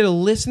 He did a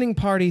listening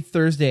party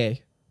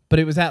Thursday, but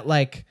it was at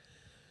like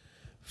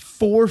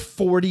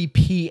 4:40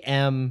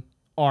 p.m.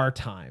 our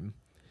time.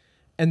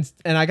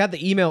 and I got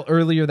the email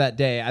earlier that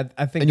day. I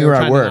think And they you were were at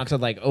trying work. not to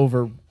like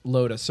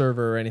overload a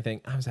server or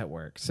anything. I was at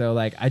work, so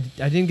like I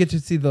didn't get to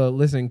see the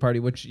listening party,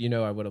 which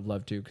I would have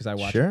loved to because I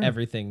watch Sure.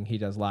 everything he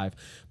does live.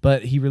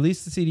 But he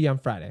released the CD on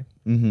Friday.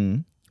 Mm-hmm.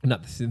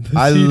 Not the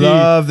I CD.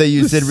 love that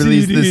you The said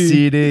release the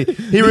CD. CD.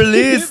 He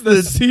released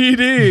the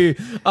CD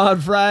on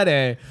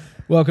Friday.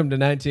 Welcome to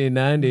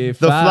 1995.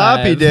 The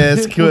floppy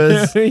disk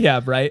was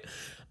yeah, right.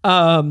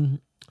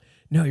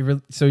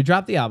 No, so he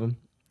dropped the album.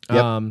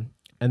 Yep.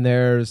 And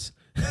there's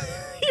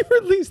he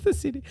released the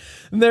CD.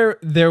 And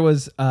there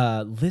was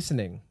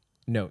listening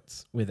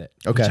notes with it,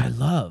 Okay. which I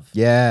love.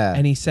 yeah.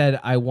 And he said,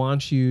 I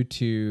want you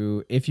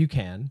to, if you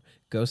can,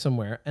 go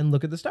somewhere and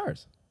look at the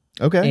stars.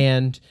 Okay.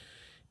 And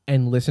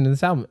listen to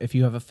this album. If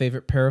you have a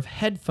favorite pair of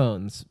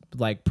headphones,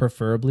 like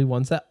preferably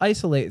ones that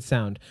isolate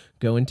sound,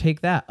 go and take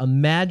that.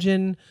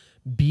 Imagine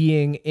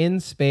being in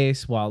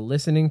space while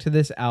listening to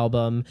this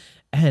album,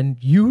 and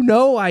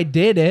I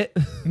did it.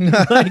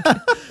 Like,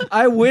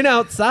 I went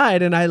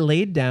outside and I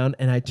laid down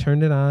and I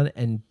turned it on,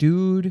 and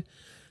dude,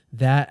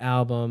 that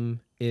album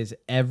is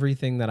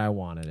everything that I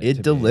wanted it to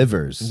be.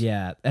 delivers.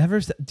 Yeah,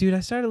 dude, I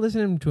started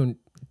listening to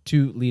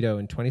Lito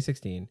in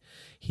 2016.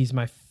 He's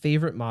my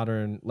favorite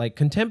modern, like,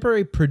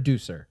 contemporary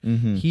producer.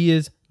 Mm-hmm. He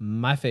is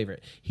my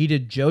favorite. He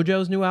did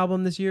JoJo's new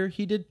album this year.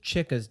 He did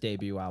Chika's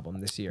debut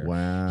album this year.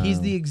 Wow. He's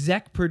the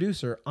exec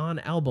producer on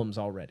albums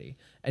already,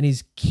 and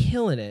he's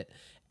killing it.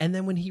 And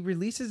then when he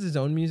releases his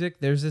own music,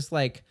 there's this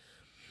like,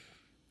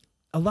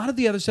 a lot of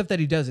the other stuff that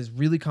he does is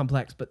really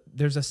complex, but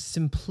there's a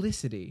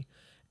simplicity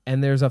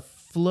and there's a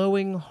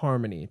flowing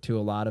harmony to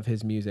a lot of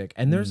his music.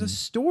 And there's a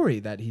story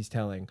that he's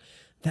telling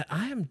that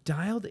I am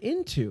dialed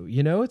into.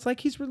 It's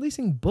like he's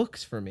releasing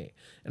books for me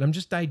and I'm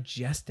just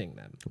digesting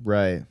them.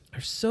 Right.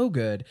 They're so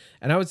good.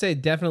 And I would say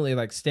definitely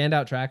like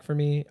standout track for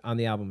me on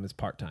the album is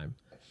Part-Time.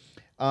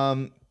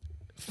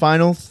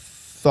 Final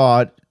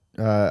thought.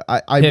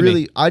 I Hit me.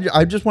 really,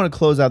 I just want to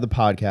close out the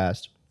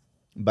podcast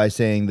by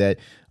saying that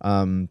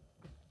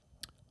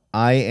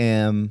I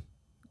am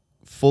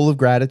full of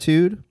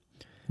gratitude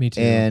Me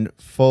too. and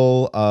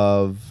full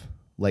of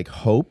like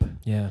hope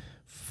yeah.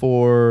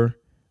 for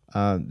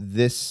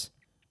this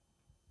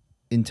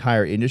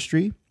entire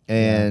industry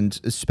and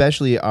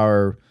especially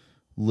our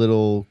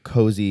little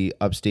cozy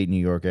upstate New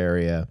York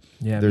area.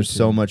 Yeah. There's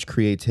so much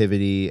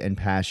creativity and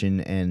passion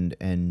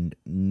and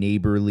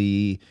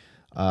neighborly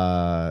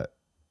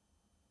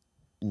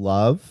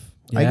love,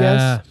 I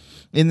guess,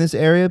 in this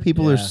area.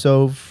 People are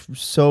Yeah.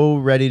 so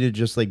ready to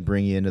just like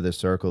bring you into the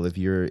circle if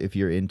you're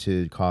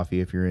into coffee,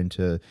 if you're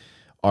into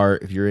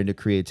art, if you're into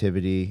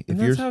creativity, And if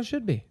that's you're how it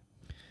should be.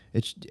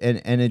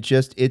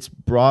 it's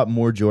brought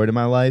more joy to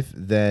my life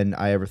than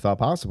I ever thought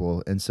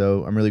possible. And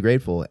so I'm really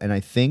grateful. And I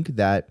think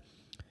that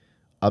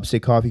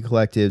Upstate Coffee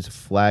Collective's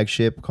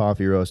flagship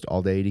coffee roast,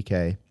 All Day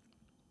 80K,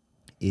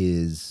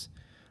 is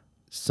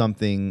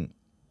something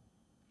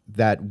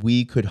that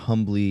we could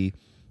humbly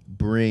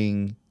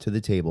bring to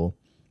the table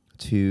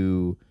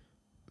to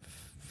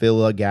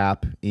fill a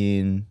gap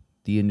in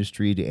the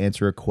industry, to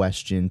answer a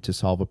question, to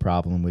solve a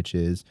problem, which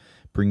is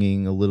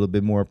bringing a little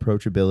bit more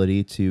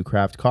approachability to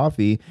craft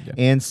coffee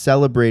and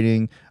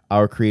celebrating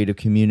our creative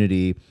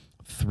community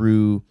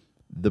through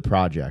the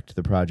project.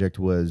 The project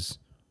was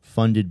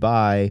funded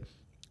by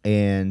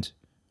and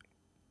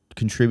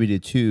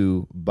contributed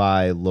to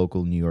by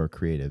local New York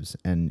creatives,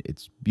 and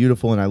it's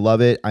beautiful and I love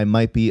it. I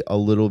might be a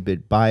little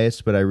bit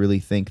biased, but I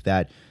really think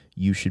that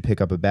you should pick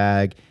up a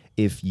bag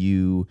if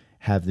you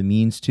have the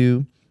means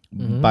to.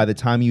 By the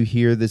time you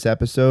hear this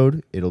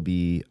episode, it'll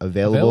be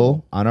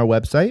available on our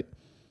website,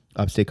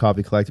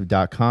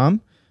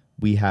 upstatecoffeecollective.com.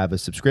 We have a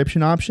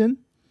subscription option.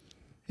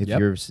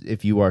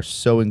 If you are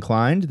so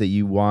inclined that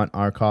you want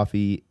our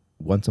coffee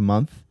once a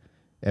month,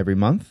 every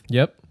month,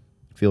 Yep.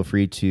 feel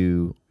free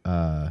to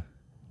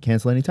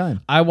cancel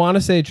anytime. I want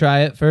to say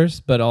try it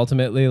first, but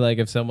ultimately, like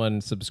if someone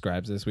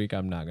subscribes this week,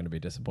 I'm not going to be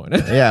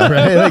disappointed. Yeah,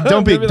 right. Like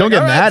don't They'll be get like,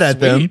 "All mad right, at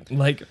them, sweet."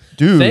 Like,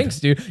 dude. thanks,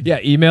 dude. Yeah,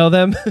 email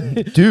them,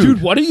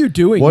 dude. What are you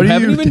doing? What You are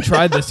haven't you even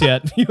tried this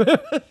yet.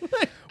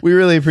 We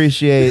really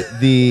appreciate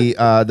the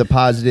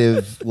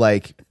positive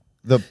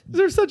Is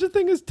there such a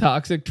thing as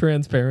toxic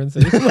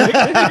transparency?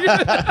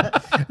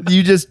 Like,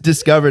 you just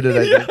discovered it.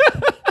 I think.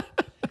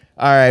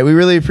 All right, we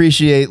really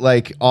appreciate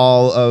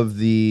all of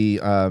the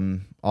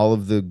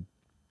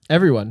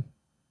everyone,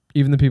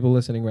 even the people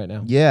listening right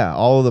now. yeah,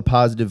 all of the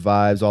positive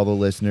vibes, all the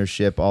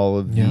listenership, all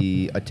of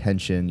the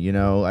attention.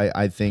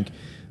 I think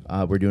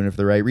we're doing it for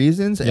the right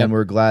reasons, and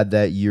we're glad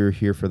that you're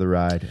here for the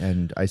ride.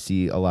 And I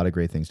see a lot of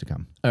great things to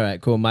come. All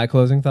right, cool. My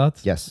closing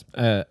thoughts? Yes.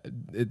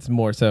 It's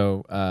more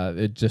so,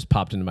 it just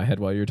popped into my head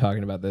while you were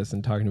talking about this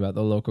and talking about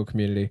the local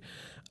community.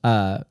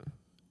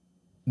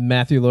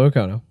 Matthew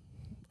Loacono,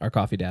 our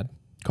coffee dad.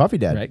 Coffee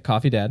Dad. Right?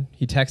 Coffee dad.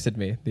 He texted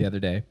me the other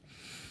day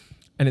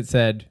and it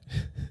said,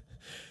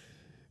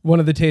 one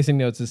of the tasting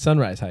notes is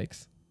sunrise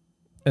hikes.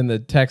 And the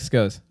text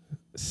goes,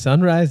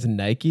 sunrise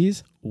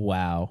Nikes?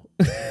 Wow.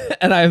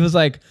 And I was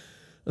like,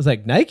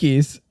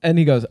 Nikes? And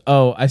he goes,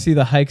 oh, I see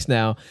the hikes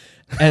now.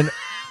 And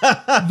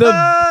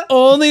the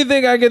only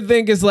thing I could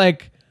think is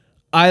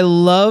I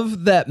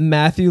love that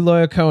Matthew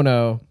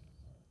Loiacono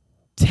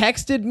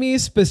texted me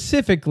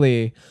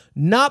specifically,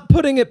 not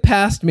putting it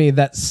past me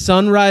that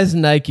Sunrise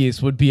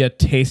Nikes would be a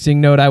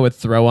tasting note I would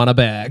throw on a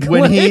bag.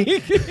 When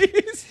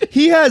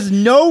he has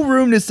no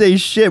room to say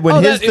shit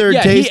when his third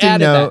tasting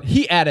note.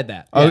 He added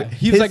that. Oh, Yeah.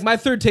 He was like, my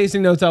third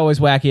tasting note's always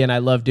wacky and I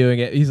love doing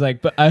it. He's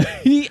like, but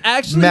he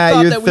actually Matt,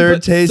 thought your that we third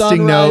put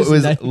tasting note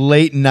was Sunrise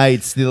late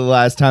nights the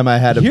last time I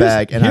had a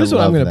bag, and here's I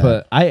what I'm love gonna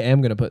that. put. I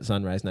am gonna put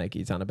Sunrise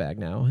Nikes on a bag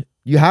now.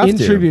 You have in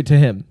to. tribute to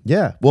him.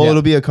 Yeah. Well, Yeah.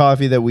 it'll be a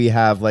coffee that we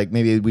have. Like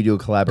maybe we do a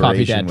Coffee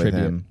collaboration Dad with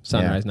tribute. him.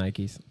 Sunrise Yeah.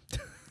 Nikes.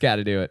 Got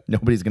to do it.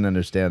 Nobody's gonna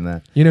understand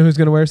that. You know who's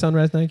gonna wear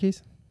Sunrise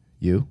Nikes?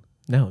 You?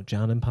 No,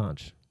 John and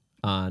Ponch.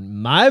 On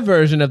my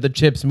version of the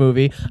Chips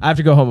movie. I have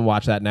to go home and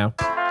watch that now.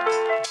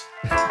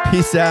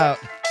 Peace out.